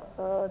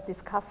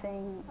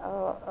discussing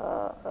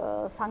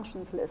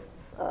sanctions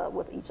lists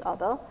with each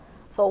other.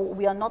 So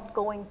we are not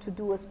going to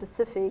do a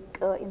specific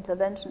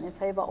intervention in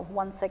favor of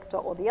one sector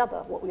or the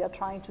other. What we are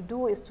trying to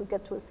do is to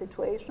get to a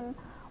situation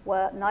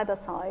where neither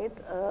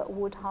side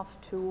would have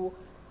to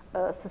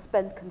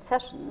suspend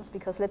concessions,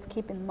 because let's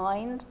keep in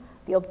mind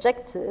the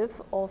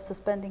objective of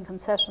suspending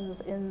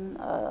concessions in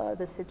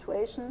this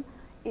situation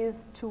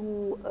is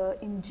to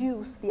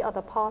induce the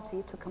other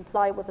party to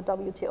comply with the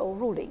WTO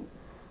ruling.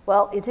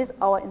 Well, it is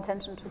our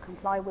intention to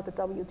comply with the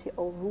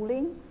WTO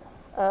ruling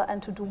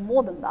and to do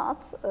more than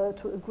that,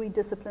 to agree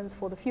disciplines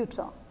for the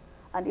future.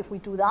 And if we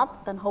do that,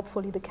 then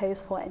hopefully the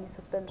case for any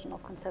suspension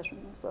of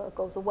concessions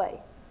goes away.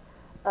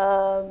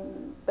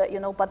 But, you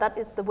know, but that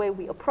is the way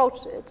we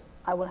approach it.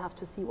 I will have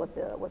to see what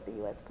the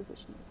US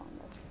position is on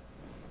this.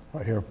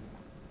 Right here.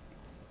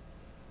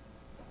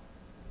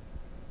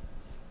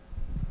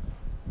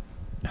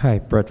 Hi,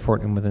 Brett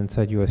Fortnum with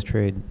Inside U.S.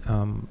 Trade.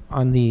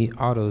 On the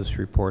autos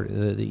report,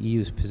 the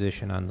EU's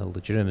position on the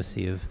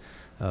legitimacy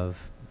of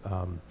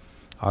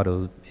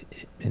auto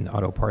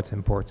parts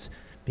imports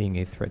being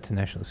a threat to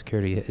national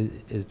security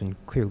has been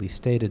clearly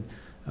stated.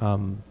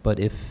 But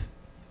if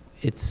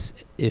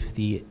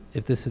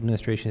this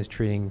administration is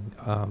treating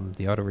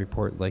the auto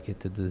report like it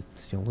did the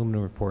steel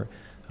aluminum report,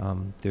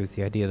 there's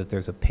the idea that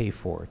there's a pay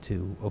for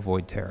to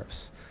avoid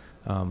tariffs.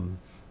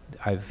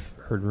 I've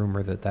heard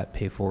rumor that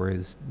pay for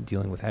is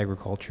dealing with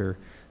agriculture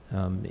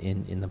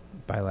in the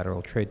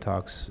bilateral trade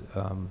talks.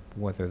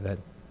 Whether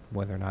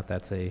or not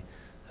that's a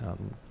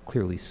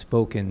clearly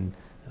spoken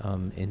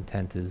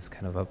intent is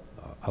kind of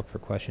up for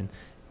question.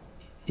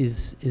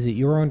 Is it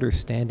your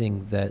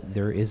understanding that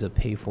there is a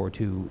pay for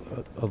to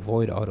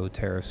avoid auto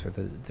tariffs, or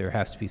that there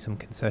has to be some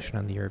concession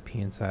on the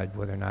European side,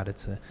 whether or not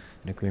it's an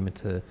agreement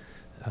to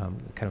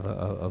kind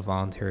of a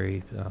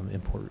voluntary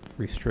import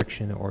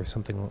restriction or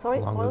something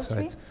along those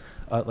sides?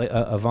 Like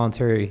a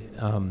voluntary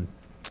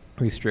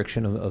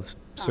restriction of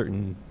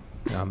certain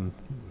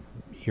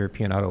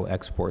European auto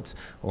exports,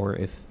 or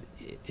if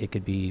it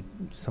could be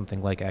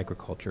something like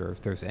agriculture, or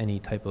if there's any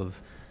type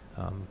of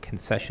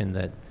concession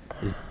that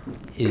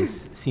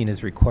is seen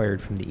as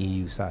required from the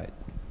EU side.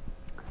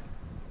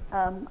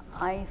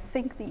 I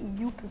think the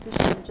EU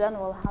position in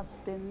general has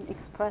been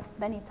expressed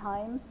many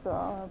times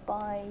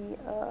by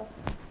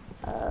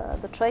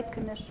the Trade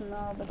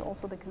Commissioner, but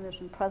also the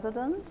Commission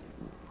President,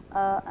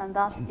 and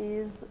that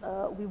is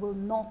we will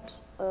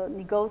not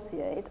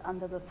negotiate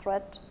under the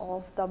threat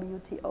of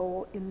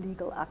WTO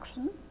illegal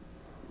action,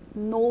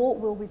 nor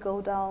will we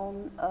go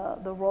down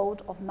the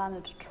road of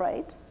managed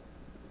trade.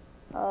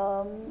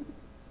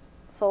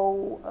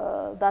 So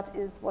that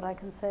is what I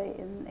can say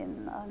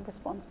in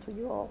response to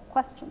your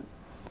question.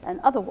 And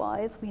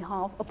otherwise, we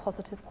have a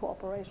positive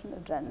cooperation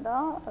agenda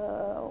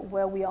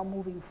where we are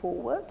moving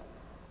forward.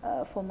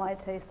 for my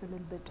taste, a little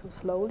bit too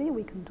slowly.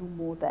 We can do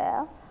more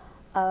there.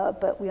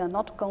 But we are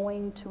not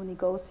going to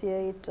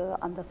negotiate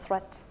under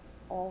threat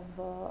of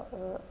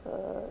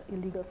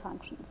illegal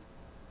sanctions,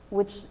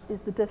 which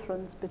is the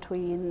difference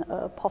between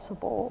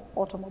possible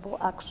automobile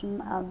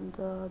action and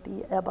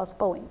the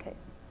Airbus-Boeing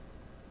case.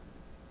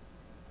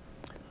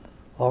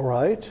 All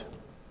right.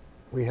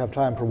 We have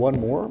time for one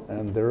more,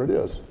 and there it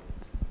is.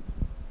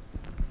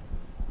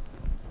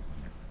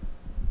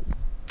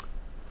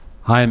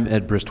 Hi, I'm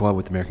Ed Bristol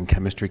with the American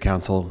Chemistry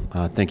Council.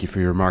 Thank you for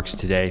your remarks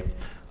today.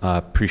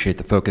 Appreciate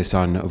the focus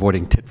on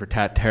avoiding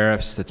tit-for-tat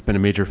tariffs. That's been a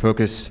major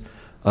focus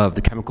of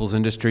the chemicals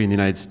industry in the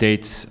United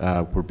States.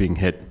 We're being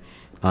hit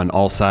on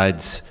all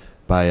sides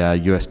by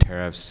U.S.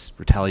 tariffs,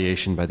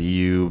 retaliation by the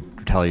EU,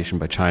 retaliation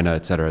by China,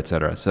 et cetera, et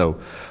cetera. So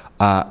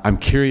I'm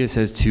curious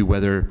as to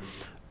whether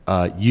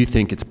you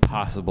think it's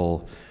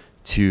possible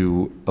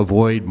to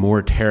avoid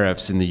more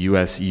tariffs in the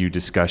U.S.-EU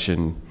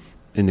discussion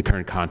in the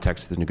current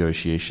context of the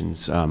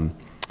negotiations,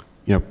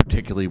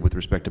 particularly with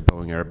respect to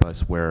Boeing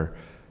Airbus, where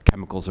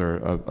chemicals are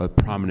a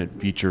prominent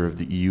feature of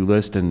the EU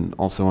list and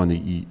also on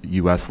the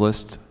US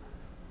list.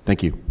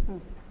 Thank you.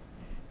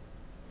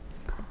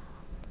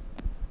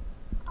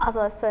 As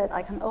I said,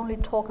 I can only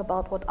talk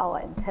about what our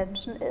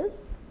intention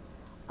is,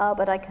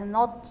 but I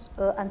cannot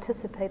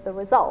anticipate the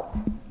result.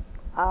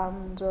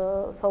 And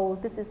so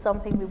this is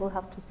something we will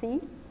have to see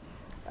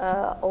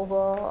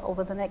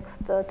over the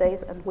next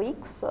days and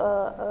weeks.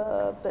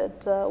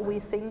 But we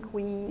think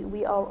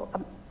we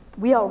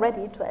are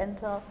ready to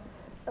enter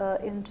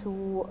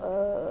into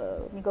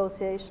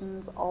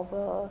negotiations of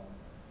a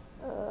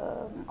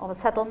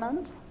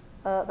settlement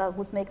that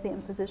would make the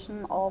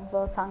imposition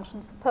of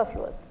sanctions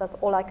superfluous. That's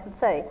all I can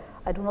say.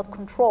 I do not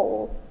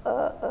control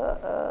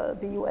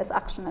the US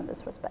action in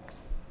this respect.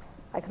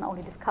 I can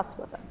only discuss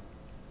with them.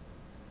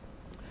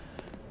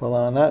 Well,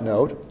 on that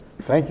note,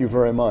 thank you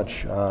very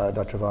much,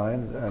 Dr.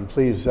 Weyand, and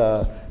please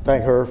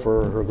thank her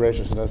for her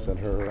graciousness and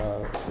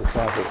her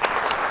responses.